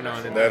lot going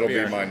on in That'll that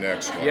beer. be my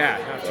next one. Yeah,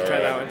 you have to try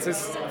that one. It's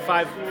just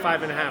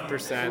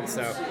 5.5%,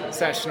 so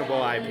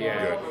sessionable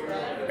IPA.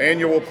 Good.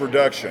 Annual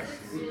production.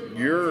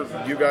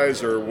 You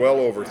guys are well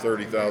over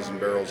 30,000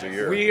 barrels a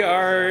year. We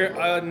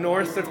are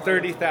north of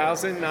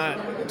 30,000,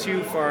 not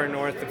too far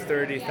north of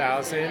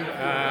 30,000.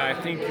 I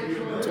think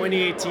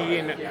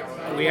 2018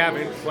 we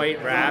haven't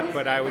quite wrapped,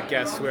 but I would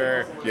guess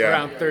we're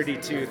around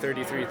 32,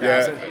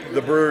 33,000. Yeah,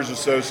 the Brewers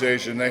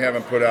Association, they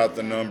haven't put out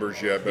the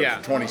numbers yet, but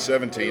for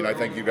 2017, I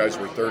think you guys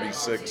were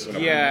 36 and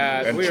we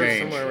change. were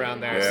somewhere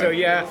around there. So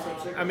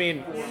I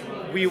mean,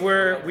 we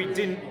weren't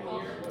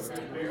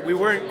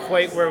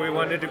quite where we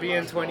wanted to be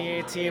in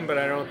 2018, but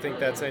I don't think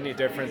that's any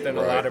different than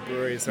a lot of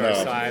breweries our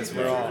size.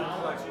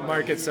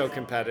 Market's so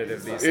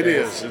competitive these days. It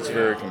is. It's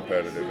very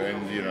competitive,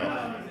 and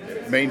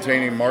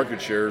maintaining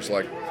market shares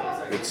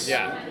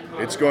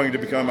it's going to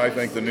become, I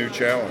think, the new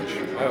challenge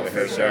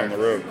down the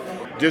road.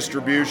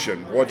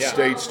 Distribution. What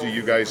states do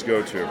you guys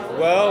go to?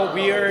 Well,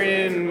 we are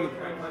in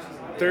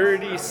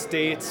 30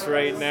 states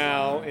right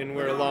now, and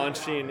we're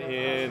launching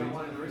in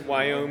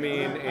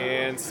Wyoming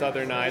and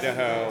southern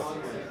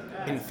Idaho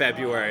in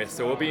February.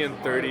 So we'll be in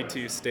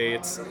 32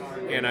 states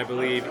and I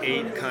believe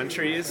 8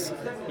 countries.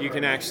 You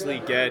can actually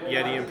get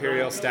Yeti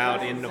Imperial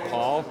Stout in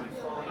Nepal,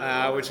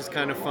 which is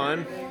kind of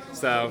fun.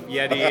 So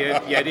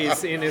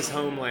Yeti's in his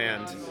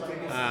homeland.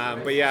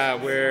 But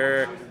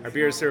our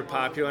beers are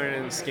popular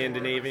in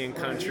Scandinavian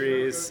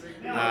countries.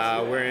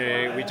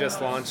 We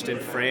just launched in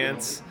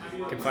France.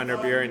 You can find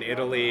our beer in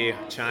Italy,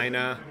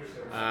 China.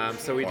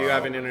 So we do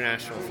have an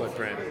international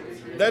footprint.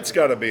 That's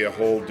got to be a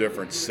whole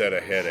different set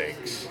of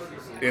headaches.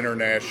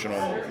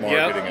 International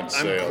marketing and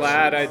sales. I'm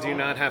glad I do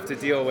not have to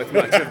deal with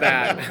much of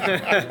that.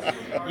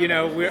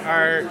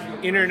 Our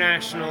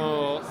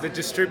the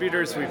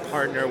distributors we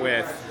partner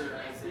with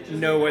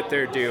know what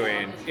they're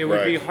doing. It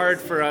would be hard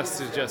for us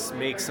to just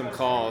make some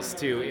calls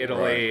to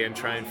Italy and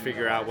try and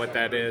figure out what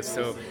that is.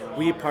 So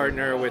we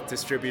partner with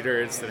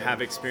distributors that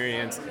have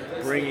experience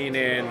bringing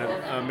in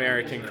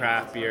American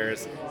craft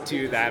beers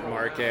to that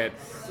market.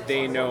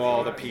 They know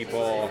all the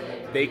people.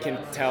 They can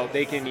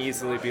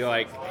easily be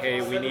like,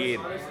 hey, we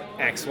need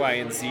X, Y,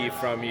 and Z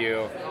from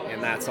you,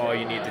 and that's all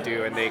you need to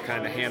do, and they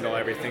kind of handle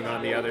everything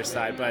on the other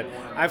side. But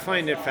I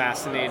find it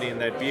fascinating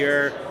that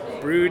beer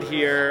brewed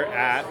here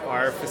at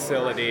our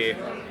facility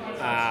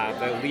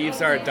that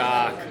leaves our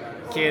dock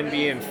can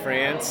be in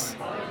France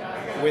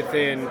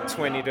within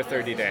 20 to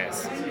 30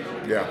 days.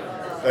 Yeah.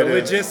 The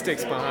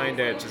logistics behind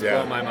it just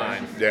blow my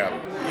mind. Yeah.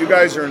 You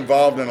guys are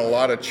involved in a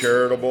lot of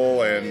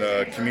charitable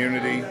and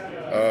community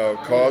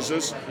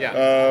causes.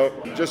 Yeah.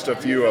 Just a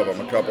few of them,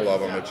 a couple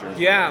of them that you're...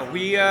 Yeah,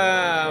 we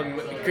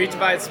Great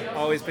Divide's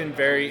always been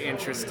very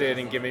interested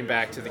in giving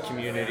back to the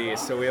community.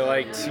 So we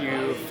like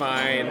to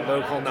find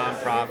local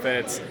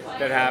nonprofits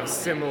that have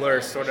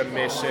similar sort of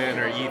mission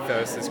or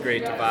ethos as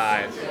Great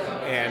Divide,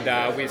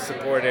 and we've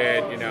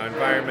supported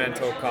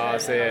environmental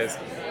causes,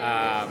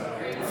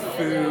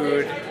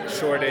 food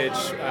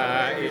shortage,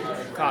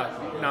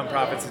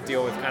 nonprofits that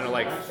deal with kind of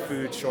like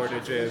food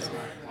shortages.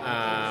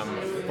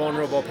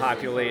 Vulnerable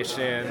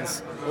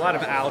populations, a lot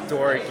of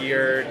outdoor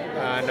geared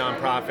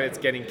nonprofits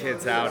getting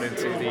kids out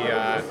into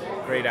the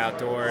great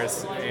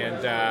outdoors,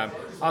 and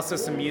also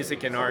some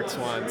music and arts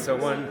ones. So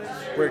one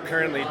we're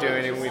currently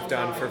doing and we've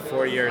done for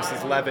 4 years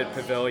is Levitt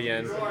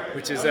Pavilion,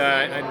 which is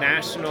a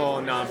national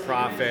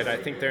nonprofit. I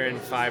think they're in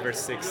 5 or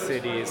 6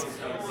 cities,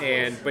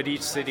 but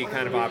each city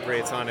kind of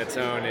operates on its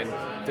own. And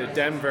the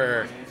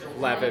Denver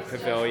Levitt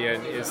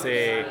Pavilion is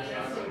a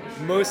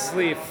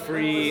mostly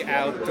free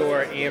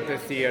outdoor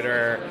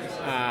amphitheater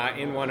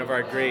in one of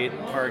our great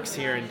parks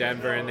here in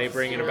Denver, and they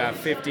bring in about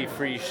 50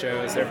 free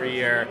shows every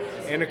year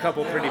and a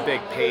couple pretty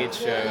big paid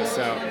shows.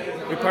 So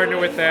we partner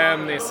with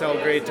them. They sell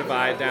Great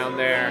Divide down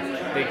there.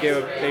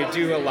 They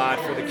do a lot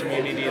for the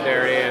community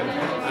they're in.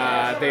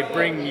 They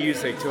bring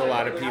music to a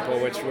lot of people,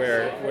 which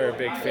we're a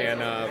big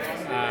fan of.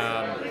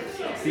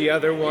 The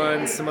other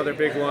ones, some other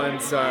big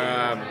ones,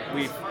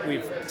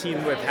 we've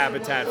teamed with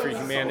Habitat for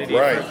Humanity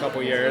for a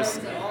couple years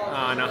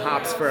on a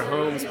Hops for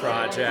Homes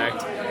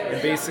project. And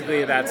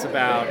basically that's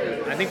about,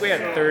 I think we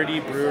had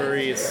 30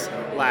 breweries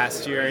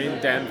last year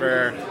in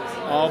Denver,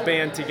 all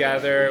band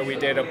together. We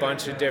did a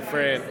bunch of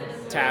different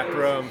tap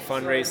room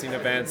fundraising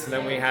events, and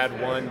then we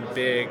had one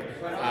big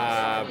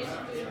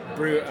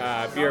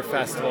beer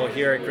festival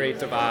here at Great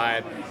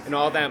Divide, and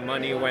all that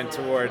money went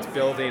towards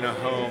building a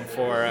home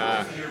for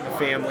a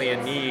family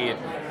in need.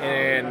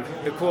 And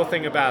the cool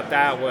thing about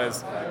that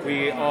was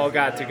we all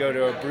got to go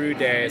to a brew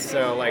day,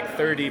 so like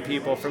 30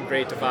 people from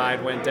Great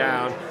Divide went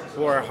down,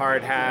 wore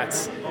hard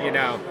hats,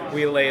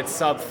 we laid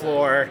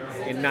subfloor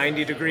in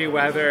 90-degree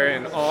weather,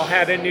 and all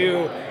had a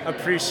new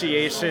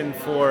appreciation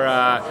for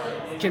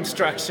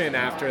construction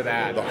after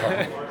that.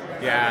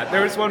 Yeah,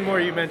 there was one more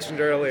you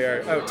mentioned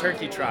earlier. Oh,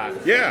 Turkey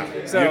Trot. Yeah.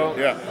 So,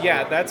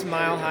 that's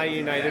Mile High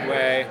United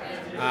Way.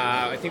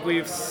 I think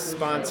we've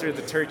sponsored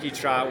the Turkey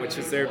Trot, which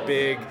is their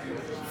big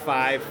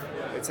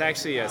it's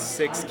actually a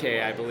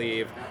 6K, I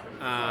believe.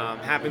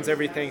 Happens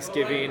every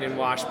Thanksgiving in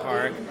Wash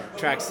Park.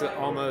 Tracks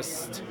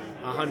almost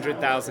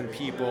 100,000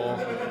 people.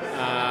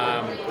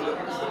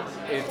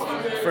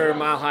 For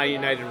Mile High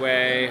United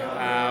Way,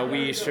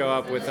 we show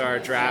up with our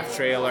draft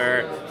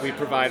trailer. We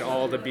provide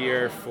all the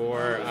beer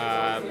for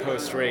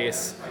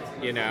post-race.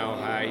 You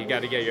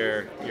got to get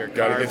your carbs.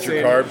 Got to get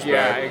your carbs back.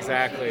 Yeah,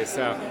 exactly.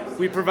 So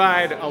we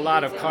provide a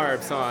lot of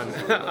carbs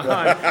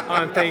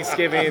on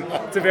Thanksgiving.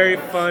 It's a very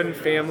fun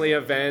family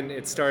event.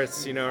 It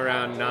starts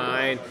around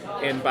 9,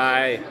 and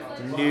by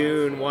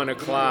noon, 1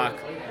 o'clock,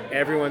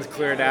 everyone's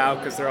cleared out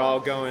because they're all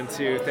going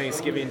to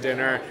Thanksgiving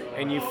dinner,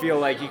 and you feel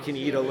like you can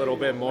eat a little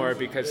bit more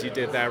because you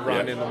did that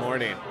run in the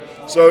morning.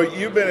 So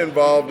you've been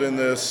involved in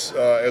this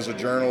as a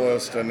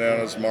journalist and then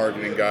as a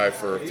marketing guy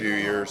for a few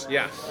years.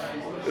 Yeah.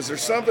 Is there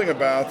something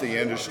about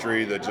the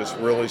industry that just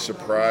really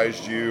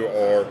surprised you,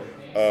 or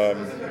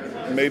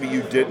maybe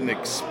you didn't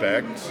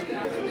expect?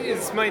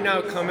 This might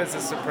not come as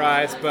a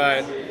surprise,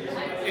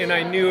 and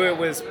I knew it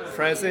was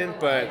present,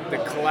 but the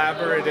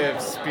collaborative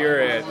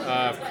spirit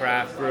of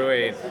craft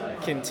brewing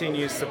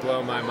continues to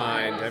blow my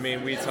mind. I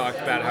mean, we talked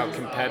about how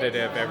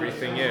competitive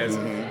everything is,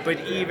 but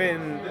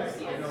even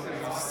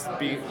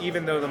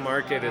though the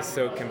market is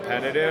so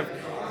competitive,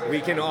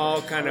 we can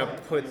all kind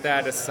of put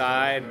that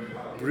aside,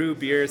 brew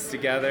beers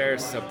together,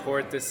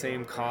 support the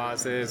same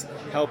causes,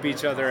 help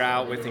each other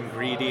out with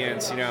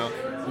ingredients.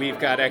 We've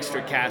got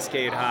extra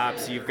Cascade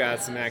hops, you've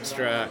got some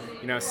extra,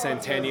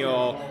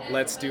 Centennial,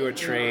 let's do a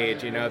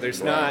trade.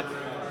 There's not,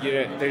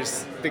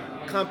 there's the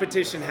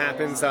competition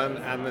happens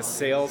on the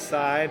sales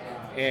side,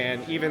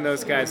 and even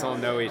those guys all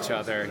know each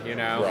other, you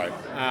know.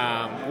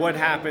 Right. What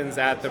happens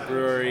at the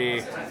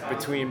brewery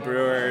between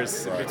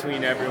brewers,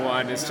 between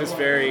everyone, is just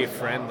very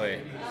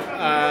friendly.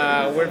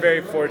 We're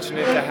very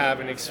fortunate to have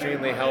an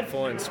extremely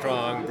helpful and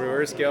strong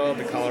Brewers Guild.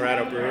 The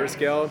Colorado Brewers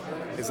Guild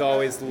is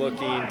always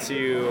looking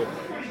to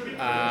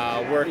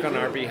work on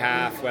our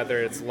behalf,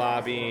 whether it's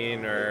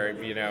lobbying or,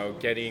 you know,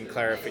 getting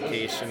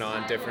clarification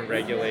on different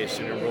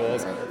regulation and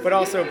rules, but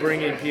also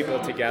bringing people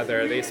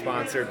together. They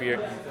sponsor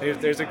beer.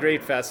 There's a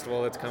great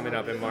festival that's coming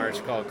up in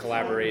March called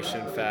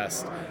Collaboration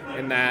Fest,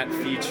 and that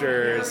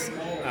features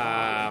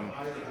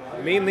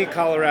mainly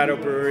Colorado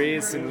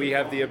breweries, and we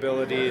have the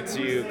ability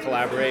to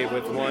collaborate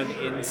with one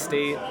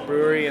in-state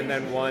brewery and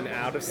then one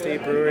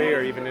out-of-state brewery,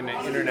 or even an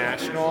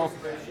international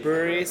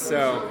brewery.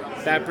 So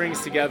that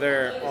brings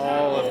together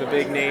all of the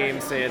big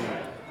names in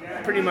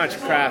pretty much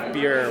craft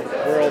beer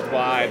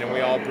worldwide, and we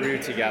all brew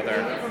together.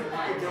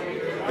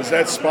 Is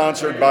that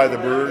sponsored by the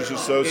Brewers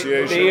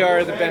Association? They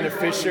are the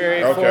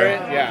beneficiary for it.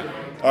 Yeah.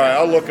 All right,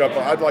 I'll look up.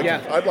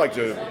 I'd like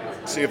to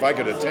see if I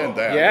could attend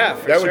that. Yeah,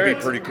 for that sure. would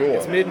be pretty cool.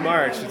 It's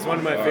mid-March. It's one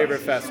of my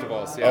favorite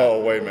festivals. Yeah.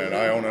 Oh, wait a minute.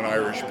 I own an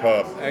Irish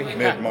pub.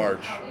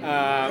 Mid-March.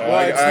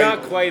 Well, it's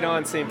not quite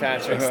on St.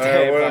 Patrick's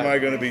Day. What am I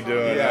going to be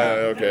doing?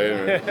 Yeah.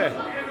 Okay.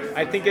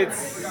 I think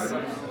it's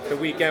the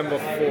weekend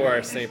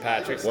before St.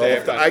 Patrick's Day.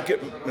 If I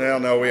could,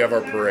 no, we have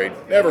our parade.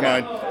 Never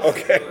mind.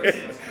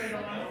 Okay.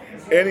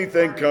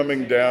 Anything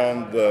coming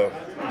down the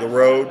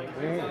road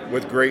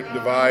with Great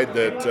Divide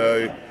that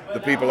the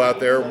people out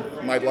there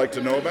might like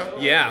to know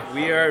about? Yeah,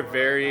 we are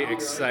very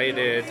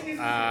excited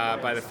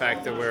by the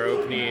fact that we're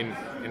opening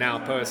an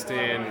outpost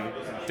in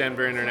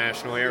Denver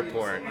International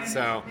Airport.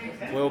 So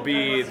we'll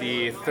be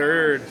the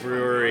third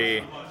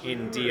brewery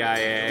in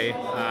DIA.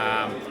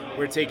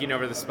 We're taking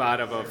over the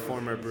spot of a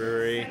former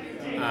brewery,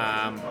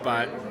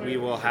 but we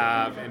will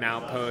have an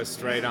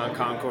outpost right on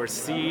Concourse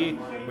C,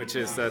 which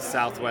is the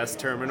southwest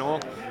terminal.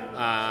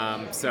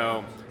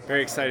 So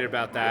very excited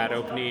about that.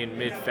 Opening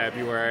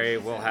mid-February,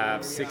 we'll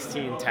have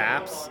 16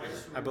 taps,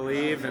 I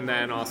believe, and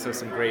then also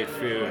some great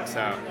food.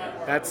 So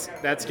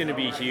that's going to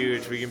be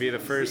huge. We can be the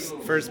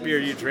first beer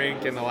you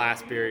drink and the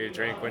last beer you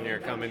drink when you're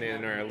coming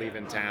in or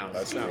leaving town.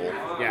 That's cool.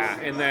 Yeah,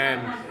 and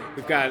then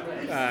we've got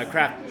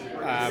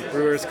Craft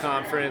Brewers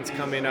Conference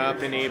coming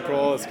up in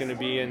April. It's going to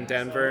be in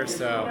Denver,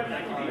 so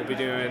we'll be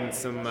doing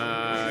some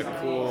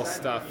cool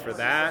stuff for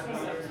that.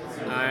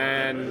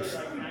 And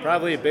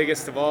probably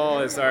biggest of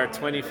all is our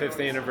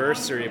 25th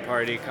anniversary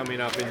party coming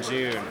up in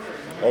June.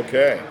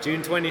 Okay.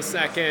 June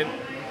 22nd.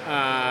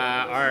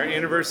 Our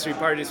anniversary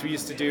parties we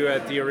used to do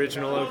at the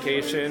original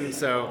location,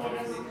 so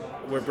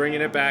we're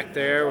bringing it back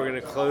there. We're going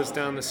to close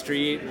down the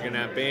street. We're going to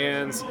have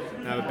bands,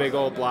 have a big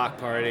old block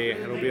party.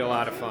 It'll be a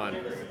lot of fun.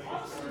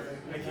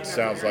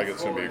 Sounds like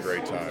it's going to be a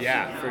great time.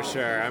 Yeah, for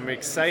sure. I'm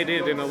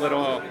excited and a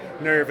little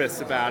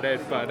nervous about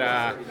it, but,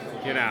 well,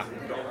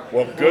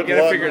 we'll good get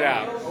luck. it figured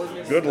out.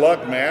 Good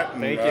luck, Matt.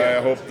 And Thank you.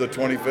 I hope the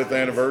 25th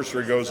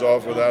anniversary goes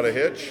off without a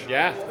hitch.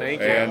 Yeah,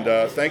 thank you.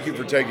 And thank you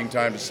for taking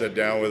time to sit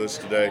down with us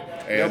today.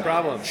 And no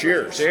problem.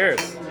 Cheers.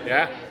 Cheers.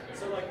 Yeah.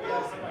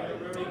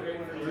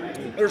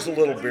 There's a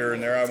little beer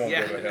in there. I won't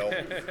give a hell.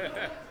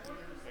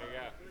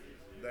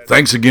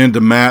 Thanks again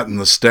to Matt and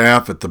the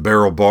staff at the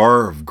Barrel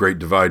Bar of Great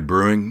Divide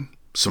Brewing.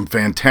 Some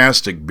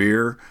fantastic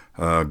beer,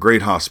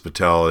 great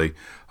hospitality.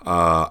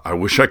 I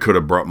wish I could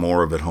have brought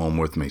more of it home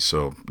with me,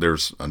 so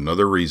there's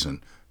another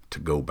reason to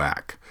go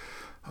back.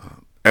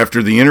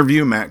 After the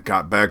interview, Matt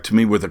got back to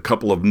me with a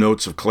couple of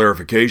notes of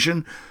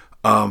clarification.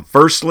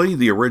 Firstly,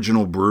 the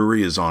original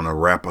brewery is on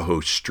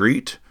Arapahoe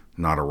Street,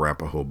 not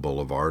Arapahoe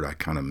Boulevard. I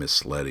kind of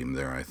misled him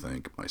there, I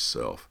think,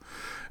 myself.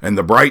 And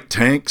the bright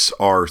tanks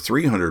are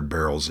 300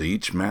 barrels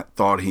each. Matt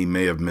thought he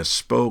may have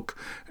misspoke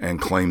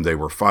and claimed they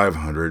were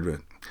 500,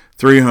 but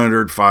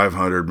 300,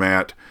 500,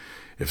 Matt.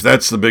 If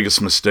that's the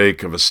biggest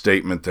mistake of a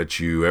statement that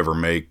you ever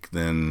make,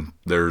 then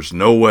there's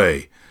no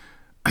way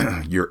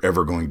you're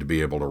ever going to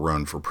be able to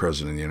run for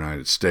president of the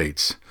United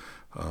States,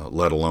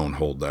 let alone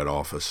hold that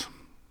office.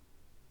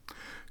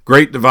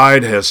 Great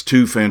Divide has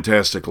two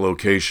fantastic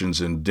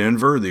locations in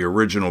Denver. The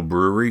original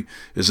brewery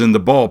is in the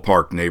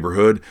Ballpark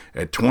neighborhood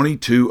at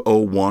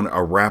 2201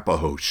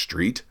 Arapahoe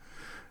Street,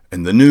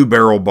 and the new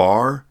Barrel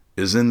Bar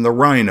is in the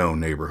Rhino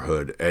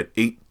neighborhood at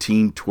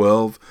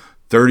 1812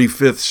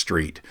 35th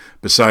Street.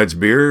 Besides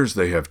beers,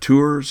 they have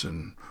tours,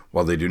 and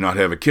while they do not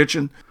have a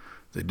kitchen,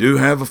 they do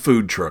have a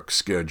food truck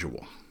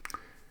schedule.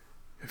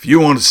 If you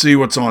want to see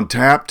what's on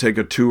tap, take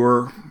a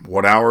tour,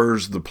 what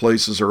hours the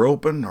places are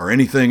open, or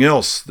anything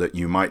else that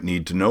you might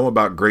need to know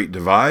about Great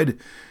Divide,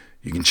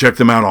 you can check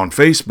them out on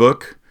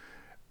Facebook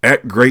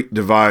at Great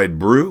Divide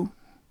Brew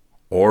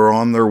or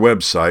on their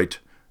website,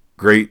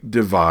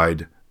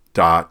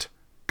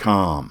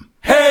 greatdivide.com.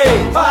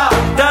 Hey, ha,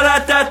 da da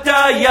da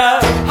da, ja,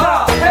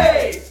 ha,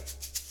 hey.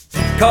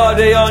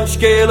 Cardion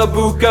scale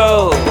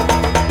buccal.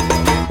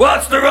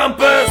 What's the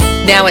rumpus?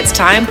 Now it's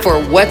time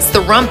for What's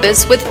the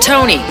Rumpus with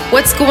Tony.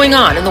 What's going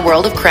on in the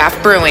world of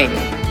craft brewing?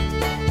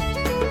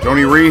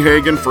 Tony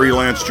Rehagen,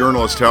 freelance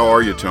journalist. How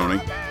are you, Tony?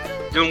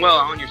 Doing well.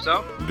 On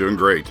yourself? Doing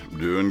great.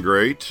 Doing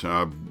great.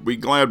 Be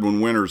glad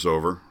when winter's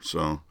over.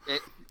 So.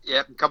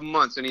 Yeah, a couple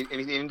months, any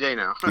day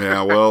now.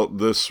 Yeah, well,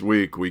 this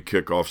week we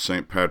kick off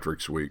St.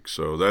 Patrick's Week,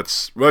 so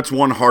that's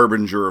one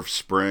harbinger of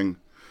spring.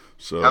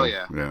 So, hell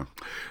yeah.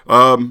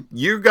 Yeah.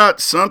 You got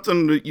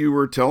something that you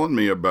were telling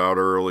me about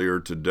earlier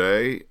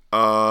today,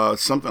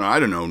 something I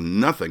don't know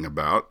nothing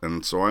about,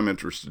 and so I'm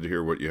interested to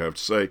hear what you have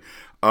to say.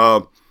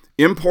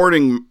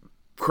 Importing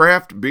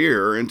craft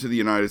beer into the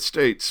United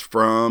States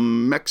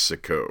from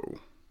Mexico.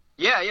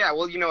 Yeah.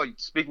 Well,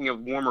 speaking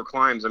of warmer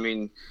climes, I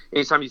mean,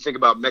 anytime you think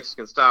about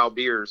Mexican-style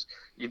beers,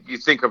 you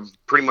think of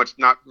pretty much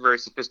not very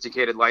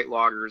sophisticated light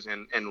lagers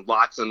and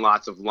lots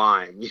of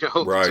lime,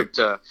 right.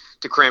 to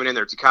cram it in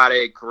there.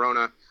 Tecate,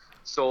 Corona,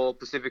 Sol,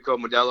 Pacifico,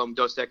 Modelo,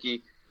 Dos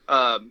Equis.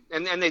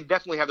 And they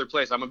definitely have their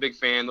place. I'm a big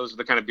fan. Those are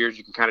the kind of beers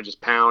you can kind of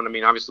just pound. I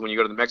mean, obviously, when you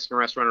go to the Mexican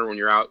restaurant or when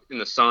you're out in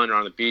the sun or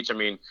on the beach, I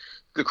mean,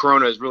 the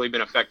Corona has really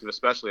been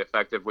especially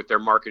effective with their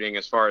marketing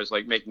as far as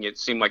like making it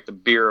seem like the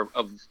beer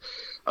of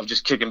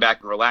just kicking back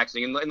and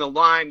relaxing. And the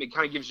lime, it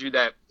kind of gives you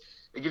that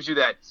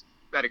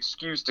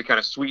excuse to kind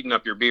of sweeten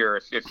up your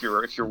beer if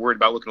you're worried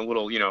about looking a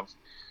little,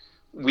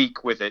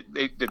 weak with it.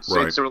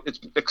 It's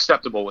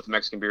acceptable with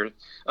Mexican beer.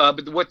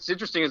 But what's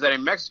interesting is that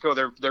in Mexico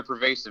they're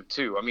pervasive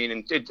too. I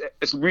mean,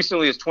 as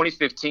recently as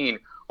 2015,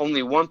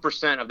 only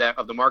 1%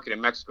 of the market in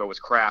Mexico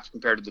was craft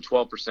compared to the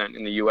 12%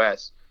 in the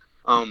U.S.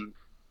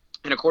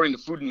 And according to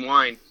Food and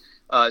Wine,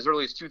 as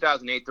early as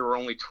 2008, there were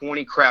only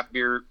 20 craft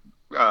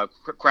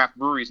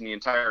breweries in the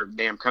entire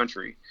damn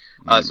country.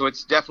 So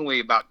it's definitely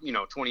about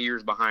 20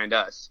 years behind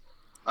us.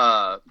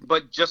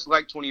 But just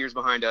like 20 years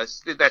behind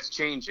us, that's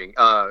changing.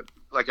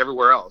 Like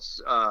everywhere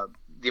else,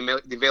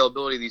 the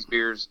availability of these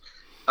beers,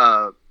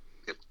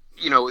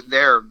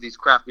 these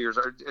craft beers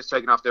is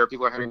taking off there.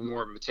 People are having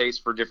more of a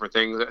taste for different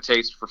things, a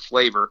taste for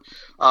flavor.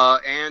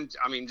 And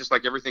I mean, just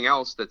like everything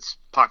else that's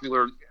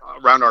popular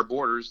around our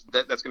borders,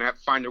 that's going to have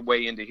to find their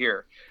way into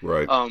here.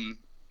 Right.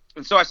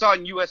 And so I saw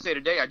in USA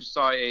Today, I just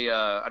saw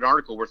an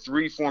article where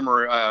 3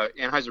 former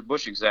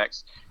Anheuser-Busch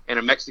execs and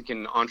a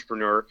Mexican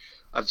entrepreneur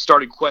have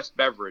started Quest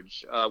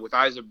Beverage, with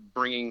eyes of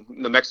bringing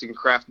the Mexican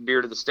craft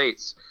beer to the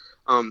States.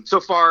 So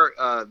far,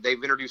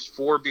 they've introduced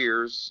 4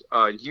 beers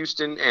in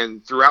Houston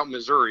and throughout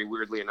Missouri,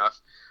 weirdly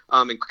enough.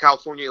 In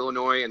California,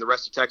 Illinois, and the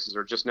rest of Texas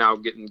are just now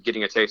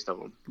getting a taste of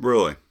them.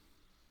 Really?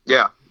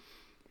 Yeah.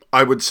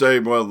 I would say,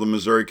 well, the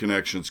Missouri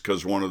connections,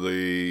 because one of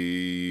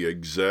the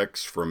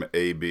execs from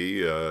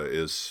AB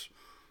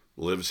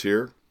lives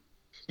here.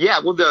 Yeah,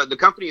 well, the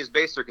company is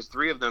based here because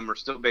 3 of them are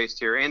still based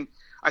here, and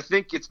I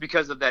think it's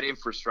because of that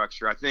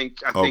infrastructure. I think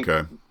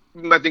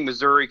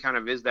Missouri kind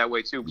of is that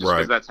way too, just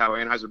because that's how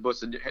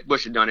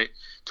Anheuser-Busch had done it,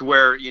 to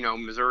where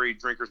Missouri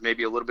drinkers may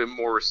be a little bit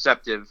more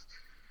receptive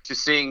to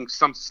seeing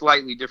some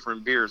slightly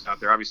different beers out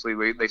there. Obviously,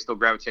 they still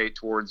gravitate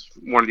towards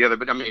one or the other,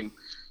 but I mean,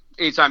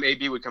 anytime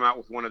AB would come out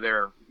with one of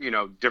their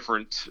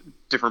different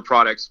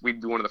products,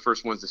 we'd be one of the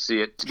first ones to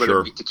see it. Whether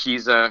it be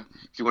Tequiza,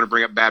 if you want to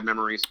bring up bad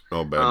memories.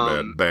 Oh,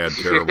 bad,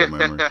 terrible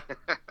memories.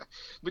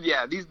 But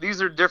yeah,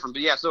 these are different.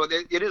 But yeah, so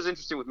it is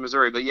interesting with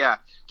Missouri. But yeah,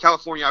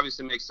 California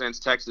obviously makes sense.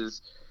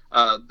 Texas,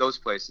 those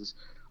places.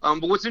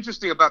 But what's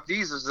interesting about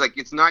these is like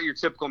it's not your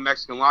typical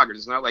Mexican lager.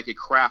 It's not like a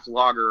craft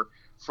lager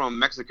from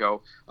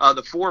Mexico.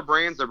 The 4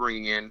 brands they're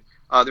bringing in.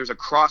 There's a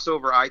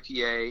crossover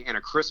IPA and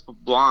a crisp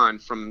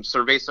blonde from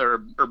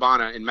Cerveza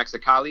Urbana in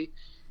Mexicali,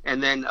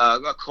 and then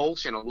a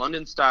Kolsch and a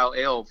London-style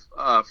ale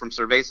from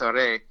Cerveza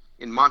Rey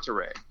in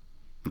Monterrey.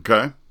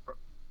 Okay.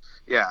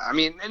 Yeah, I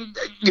mean, and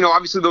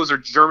obviously those are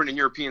German and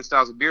European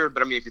styles of beer,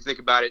 but I mean, if you think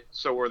about it,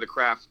 so are the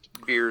craft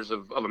beers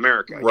of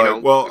America.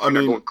 Right. Well, I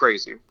mean, going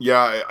crazy.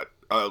 Yeah,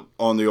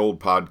 on the old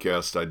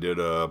podcast, I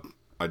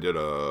did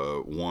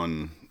a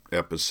one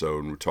episode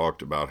and we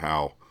talked about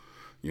how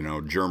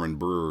German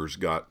brewers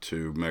got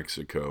to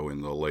Mexico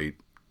in the late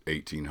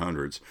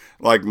 1800s,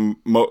 like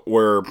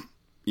where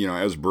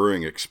as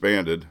brewing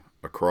expanded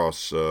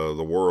across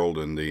the world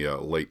in the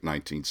late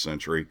 19th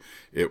century,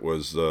 it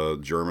was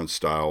German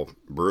style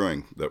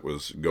brewing that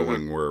was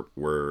going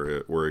where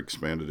it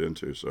expanded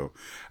into. So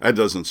that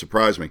doesn't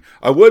surprise me.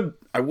 I would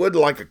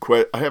like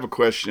I have a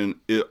question.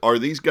 Are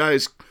these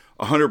guys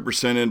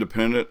 100%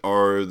 independent,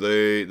 or are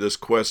they this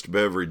Quest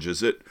Beverage?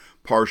 Is it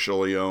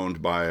partially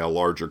owned by a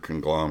larger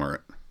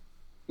conglomerate?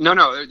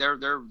 No,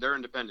 they're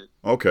independent.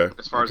 Okay.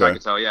 As far as I can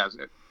tell, yeah.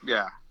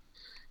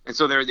 And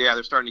so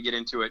they're starting to get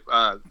into it,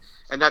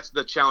 and that's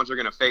the challenge they're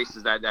going to face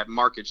is that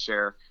market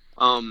share.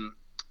 But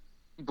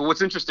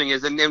what's interesting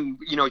is, and then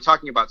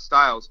talking about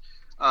styles,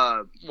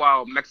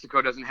 while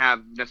Mexico doesn't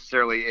have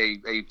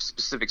necessarily a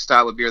specific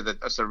style of beer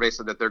a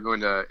cerveza that they're going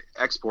to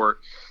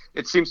export,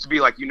 it seems to be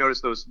like you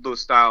notice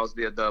those styles,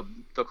 the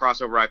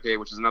crossover IPA,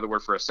 which is another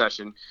word for a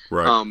session,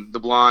 right. The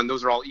blonde,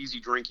 those are all easy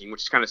drinking,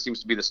 which kind of seems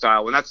to be the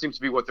style, and that seems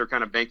to be what they're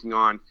kind of banking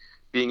on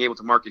being able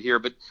to market here.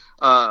 But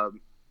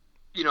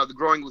the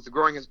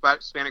growing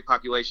Hispanic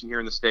population here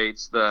in the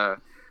States, the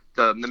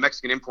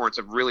Mexican imports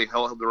have really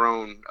held their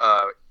own,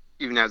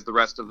 even as the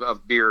rest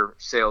of beer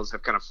sales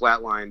have kind of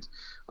flatlined.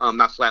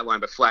 not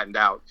flatlined, but flattened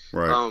out.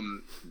 Right.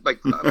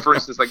 For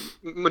instance, like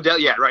Modelo,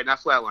 yeah, right, not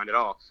flatlined at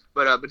all.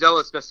 But Modelo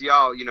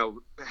Especial,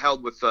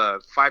 held with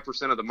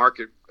 5% of the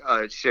market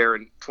share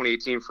in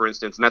 2018, for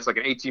instance, and that's like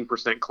an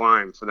 18%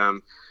 climb for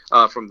them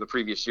from the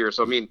previous year.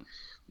 So I mean,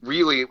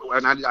 really,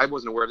 and I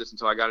wasn't aware of this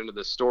until I got into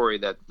this story,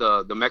 that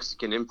the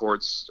Mexican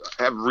imports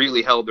have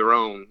really held their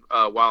own,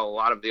 while a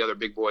lot of the other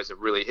big boys have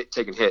really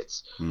taken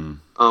hits.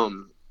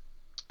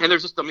 And there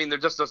just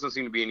doesn't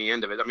seem to be any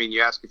end of it. I mean,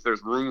 you ask if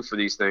there's room for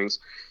these things.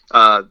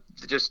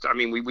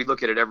 We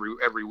look at it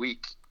every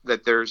week,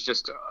 that there's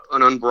just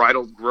an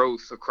unbridled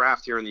growth of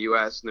craft here in the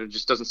U.S., and there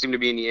just doesn't seem to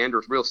be any end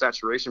or real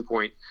saturation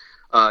point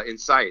in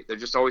sight. There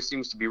just always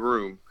seems to be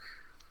room.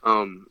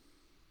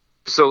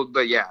 So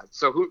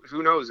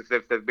who knows if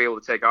they'll be able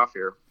to take off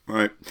here.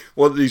 Right.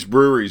 Well, these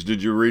breweries,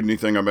 did you read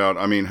anything about,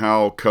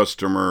 how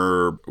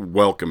customer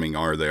welcoming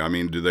are they? I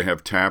mean, do they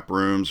have tap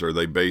rooms? Are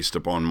they based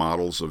upon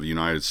models of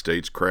United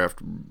States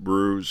craft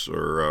brews?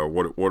 Or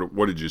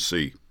what did you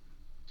see?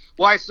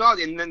 Well, I saw,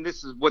 and then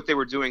this is what they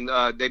were doing.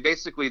 They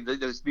basically,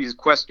 these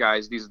Quest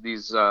guys,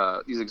 these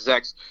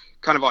execs,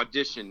 kind of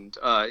auditioned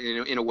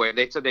in a way.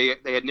 They said they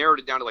had narrowed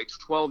it down to like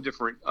 12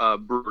 different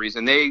breweries,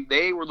 and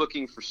they were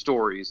looking for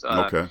stories.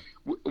 Okay.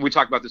 We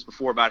talked about this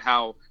before, about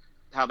how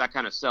that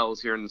kind of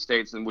sells here in the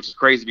States, and which is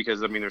crazy because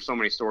there's so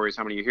many stories,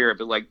 how many you hear,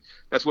 but like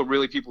that's what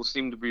really people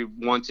seem to be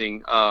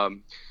wanting.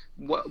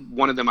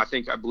 One of them, I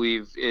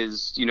believe,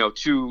 is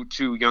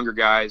two younger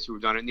guys who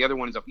have done it, and the other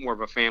one is more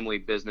of a family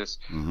business.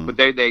 Mm-hmm. But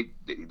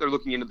they're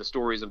looking into the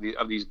stories of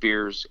these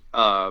beers,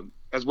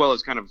 as well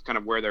as kind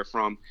of where they're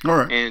from, all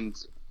right, and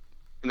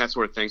that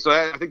sort of thing. So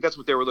I think that's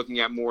what they were looking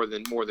at more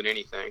than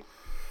anything.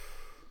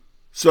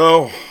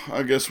 So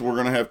I guess we're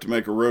gonna have to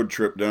make a road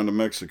trip down to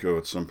Mexico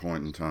at some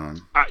point in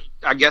time.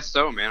 I guess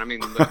so, man. I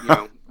mean,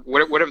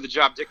 whatever the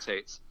job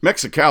dictates.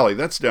 Mexicali,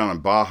 that's down in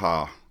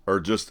Baja, or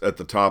just at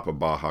the top of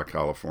Baja,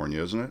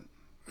 California, isn't it?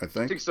 I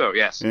think so,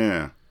 yes.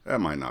 Yeah, that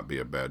might not be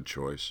a bad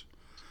choice.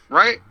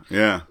 Right?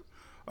 Yeah.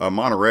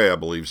 Monterey, I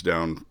believe, is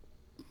down.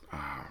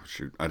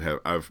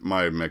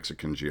 My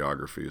Mexican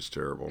geography is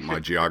terrible.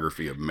 My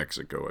geography of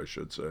Mexico, I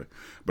should say.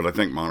 But I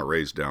think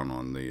Monterey's down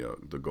on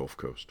the Gulf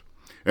Coast.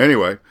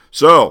 Anyway,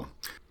 so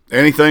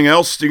anything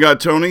else you got,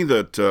 Tony,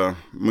 that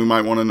we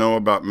might want to know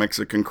about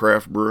Mexican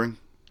craft brewing?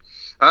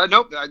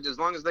 Nope. As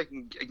long as they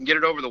can get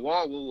it over the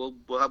wall, we'll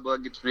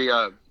get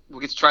to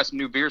try some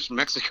new beers from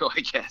Mexico, I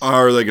guess.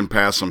 Or they can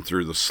pass them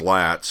through the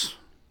slats.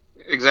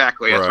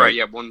 Exactly. That's right.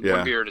 Yeah, one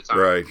beer at a time.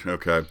 Right.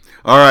 Okay.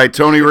 All right.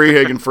 Tony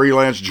Rehagen,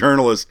 freelance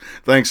journalist.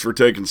 Thanks for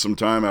taking some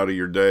time out of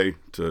your day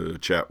to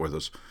chat with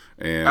us.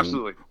 And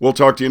absolutely. We'll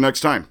talk to you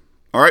next time.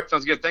 All right.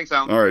 Sounds good. Thanks,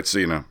 Alan. All right.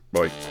 See you now.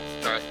 Bye.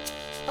 All right.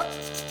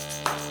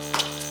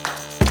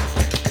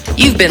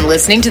 You've been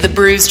listening to The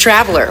Brews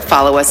Traveler.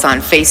 Follow us on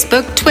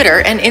Facebook,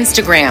 Twitter, and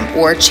Instagram,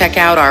 or check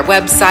out our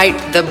website,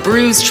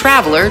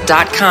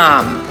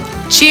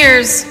 thebrewstraveler.com.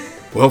 Cheers!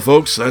 Well,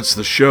 folks, that's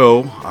the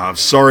show. I'm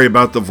sorry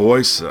about the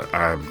voice.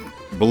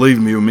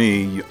 Believe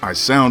me, I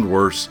sound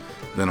worse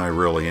than I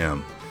really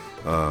am.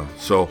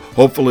 So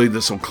hopefully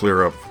this will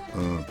clear up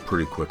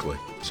pretty quickly.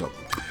 So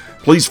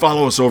please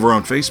follow us over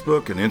on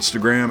Facebook and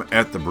Instagram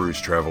at The Brews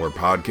Traveler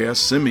Podcast.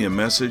 Send me a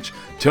message.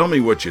 Tell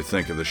me what you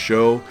think of the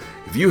show.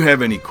 If you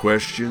have any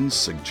questions,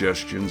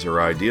 suggestions,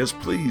 or ideas,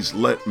 please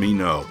let me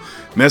know.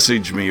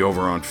 Message me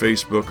over on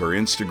Facebook or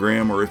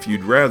Instagram, or if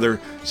you'd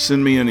rather,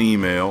 send me an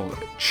email,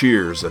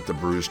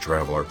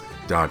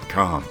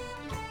 cheers@thebrewstraveler.com.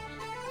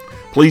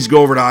 Please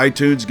go over to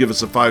iTunes, give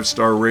us a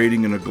 5-star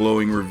rating and a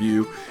glowing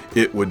review.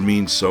 It would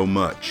mean so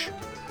much.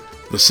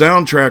 The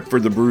soundtrack for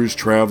The Brews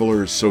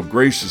Traveler is so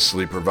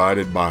graciously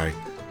provided by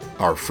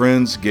our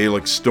friends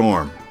Gaelic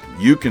Storm.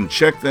 You can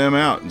check them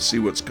out and see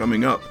what's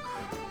coming up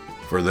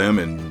for them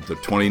in the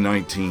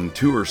 2019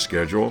 tour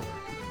schedule.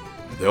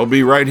 They'll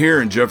be right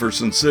here in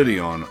Jefferson City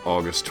on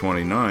August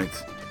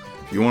 29th.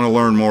 If you want to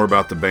learn more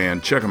about the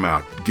band, check them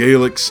out,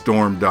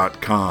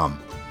 GaelicStorm.com.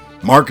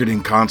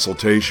 Marketing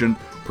consultation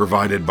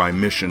provided by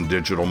Mission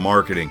Digital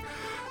Marketing.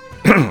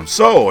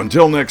 So,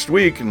 until next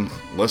week,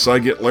 unless I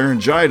get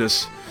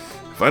laryngitis,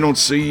 if I don't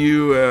see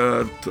you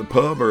at the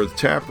pub or the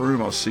tap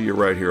room, I'll see you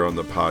right here on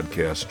the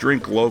podcast.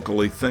 Drink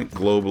locally, think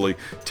globally,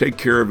 take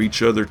care of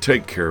each other,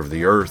 take care of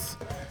the earth.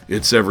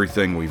 It's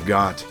everything we've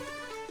got.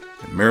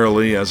 And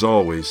merrily, as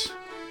always,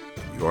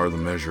 you are the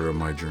measure of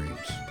my dreams.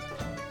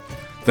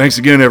 Thanks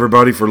again,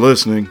 everybody, for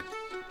listening,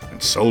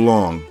 and so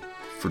long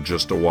for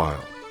just a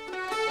while.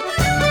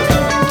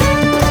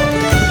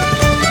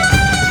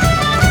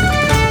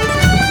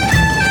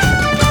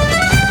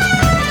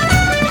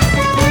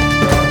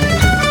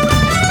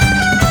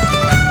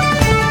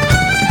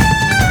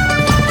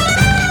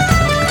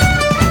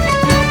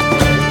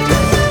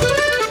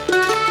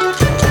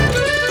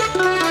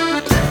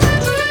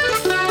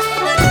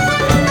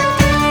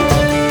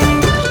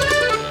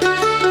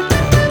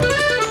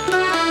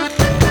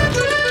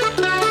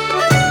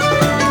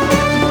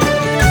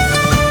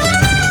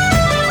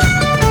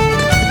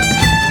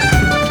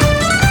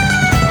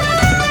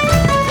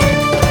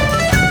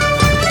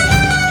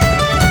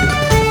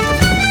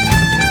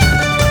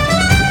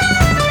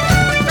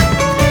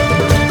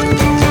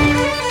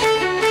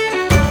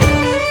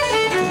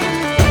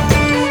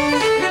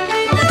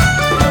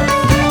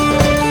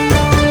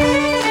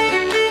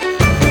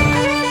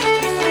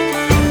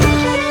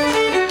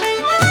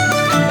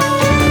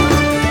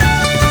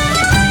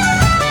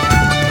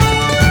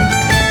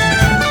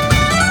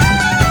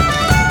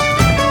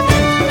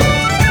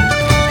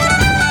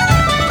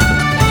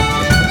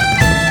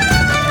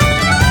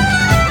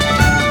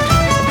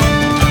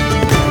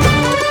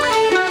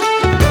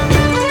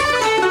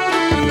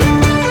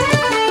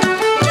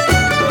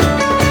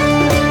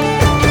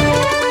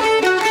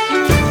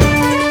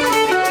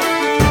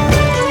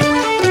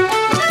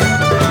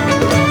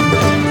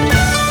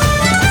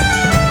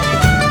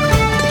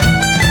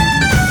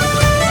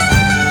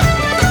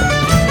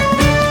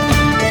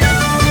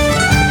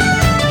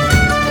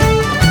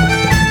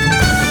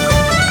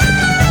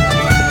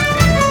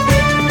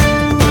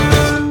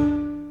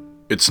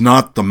 It's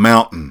not the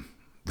mountain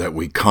that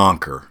we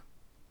conquer,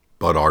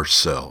 but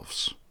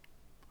ourselves.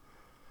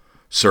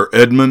 Sir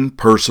Edmund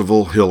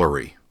Percival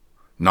Hillary,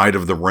 Knight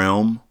of the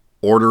Realm,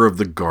 Order of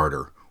the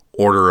Garter,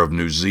 Order of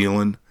New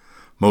Zealand,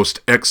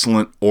 Most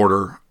Excellent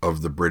Order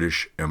of the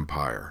British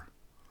Empire.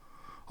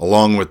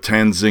 Along with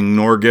Tenzing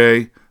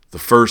Norgay, the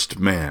first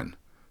man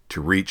to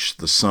reach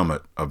the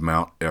summit of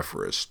Mount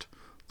Everest,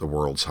 the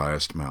world's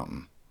highest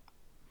mountain.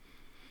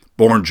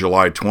 Born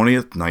July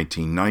 20th,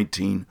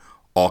 1919,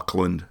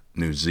 Auckland,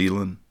 New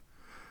Zealand.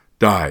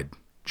 Died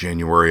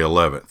January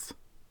 11th,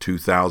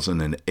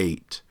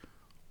 2008,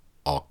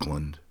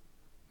 Auckland,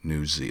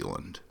 New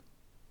Zealand.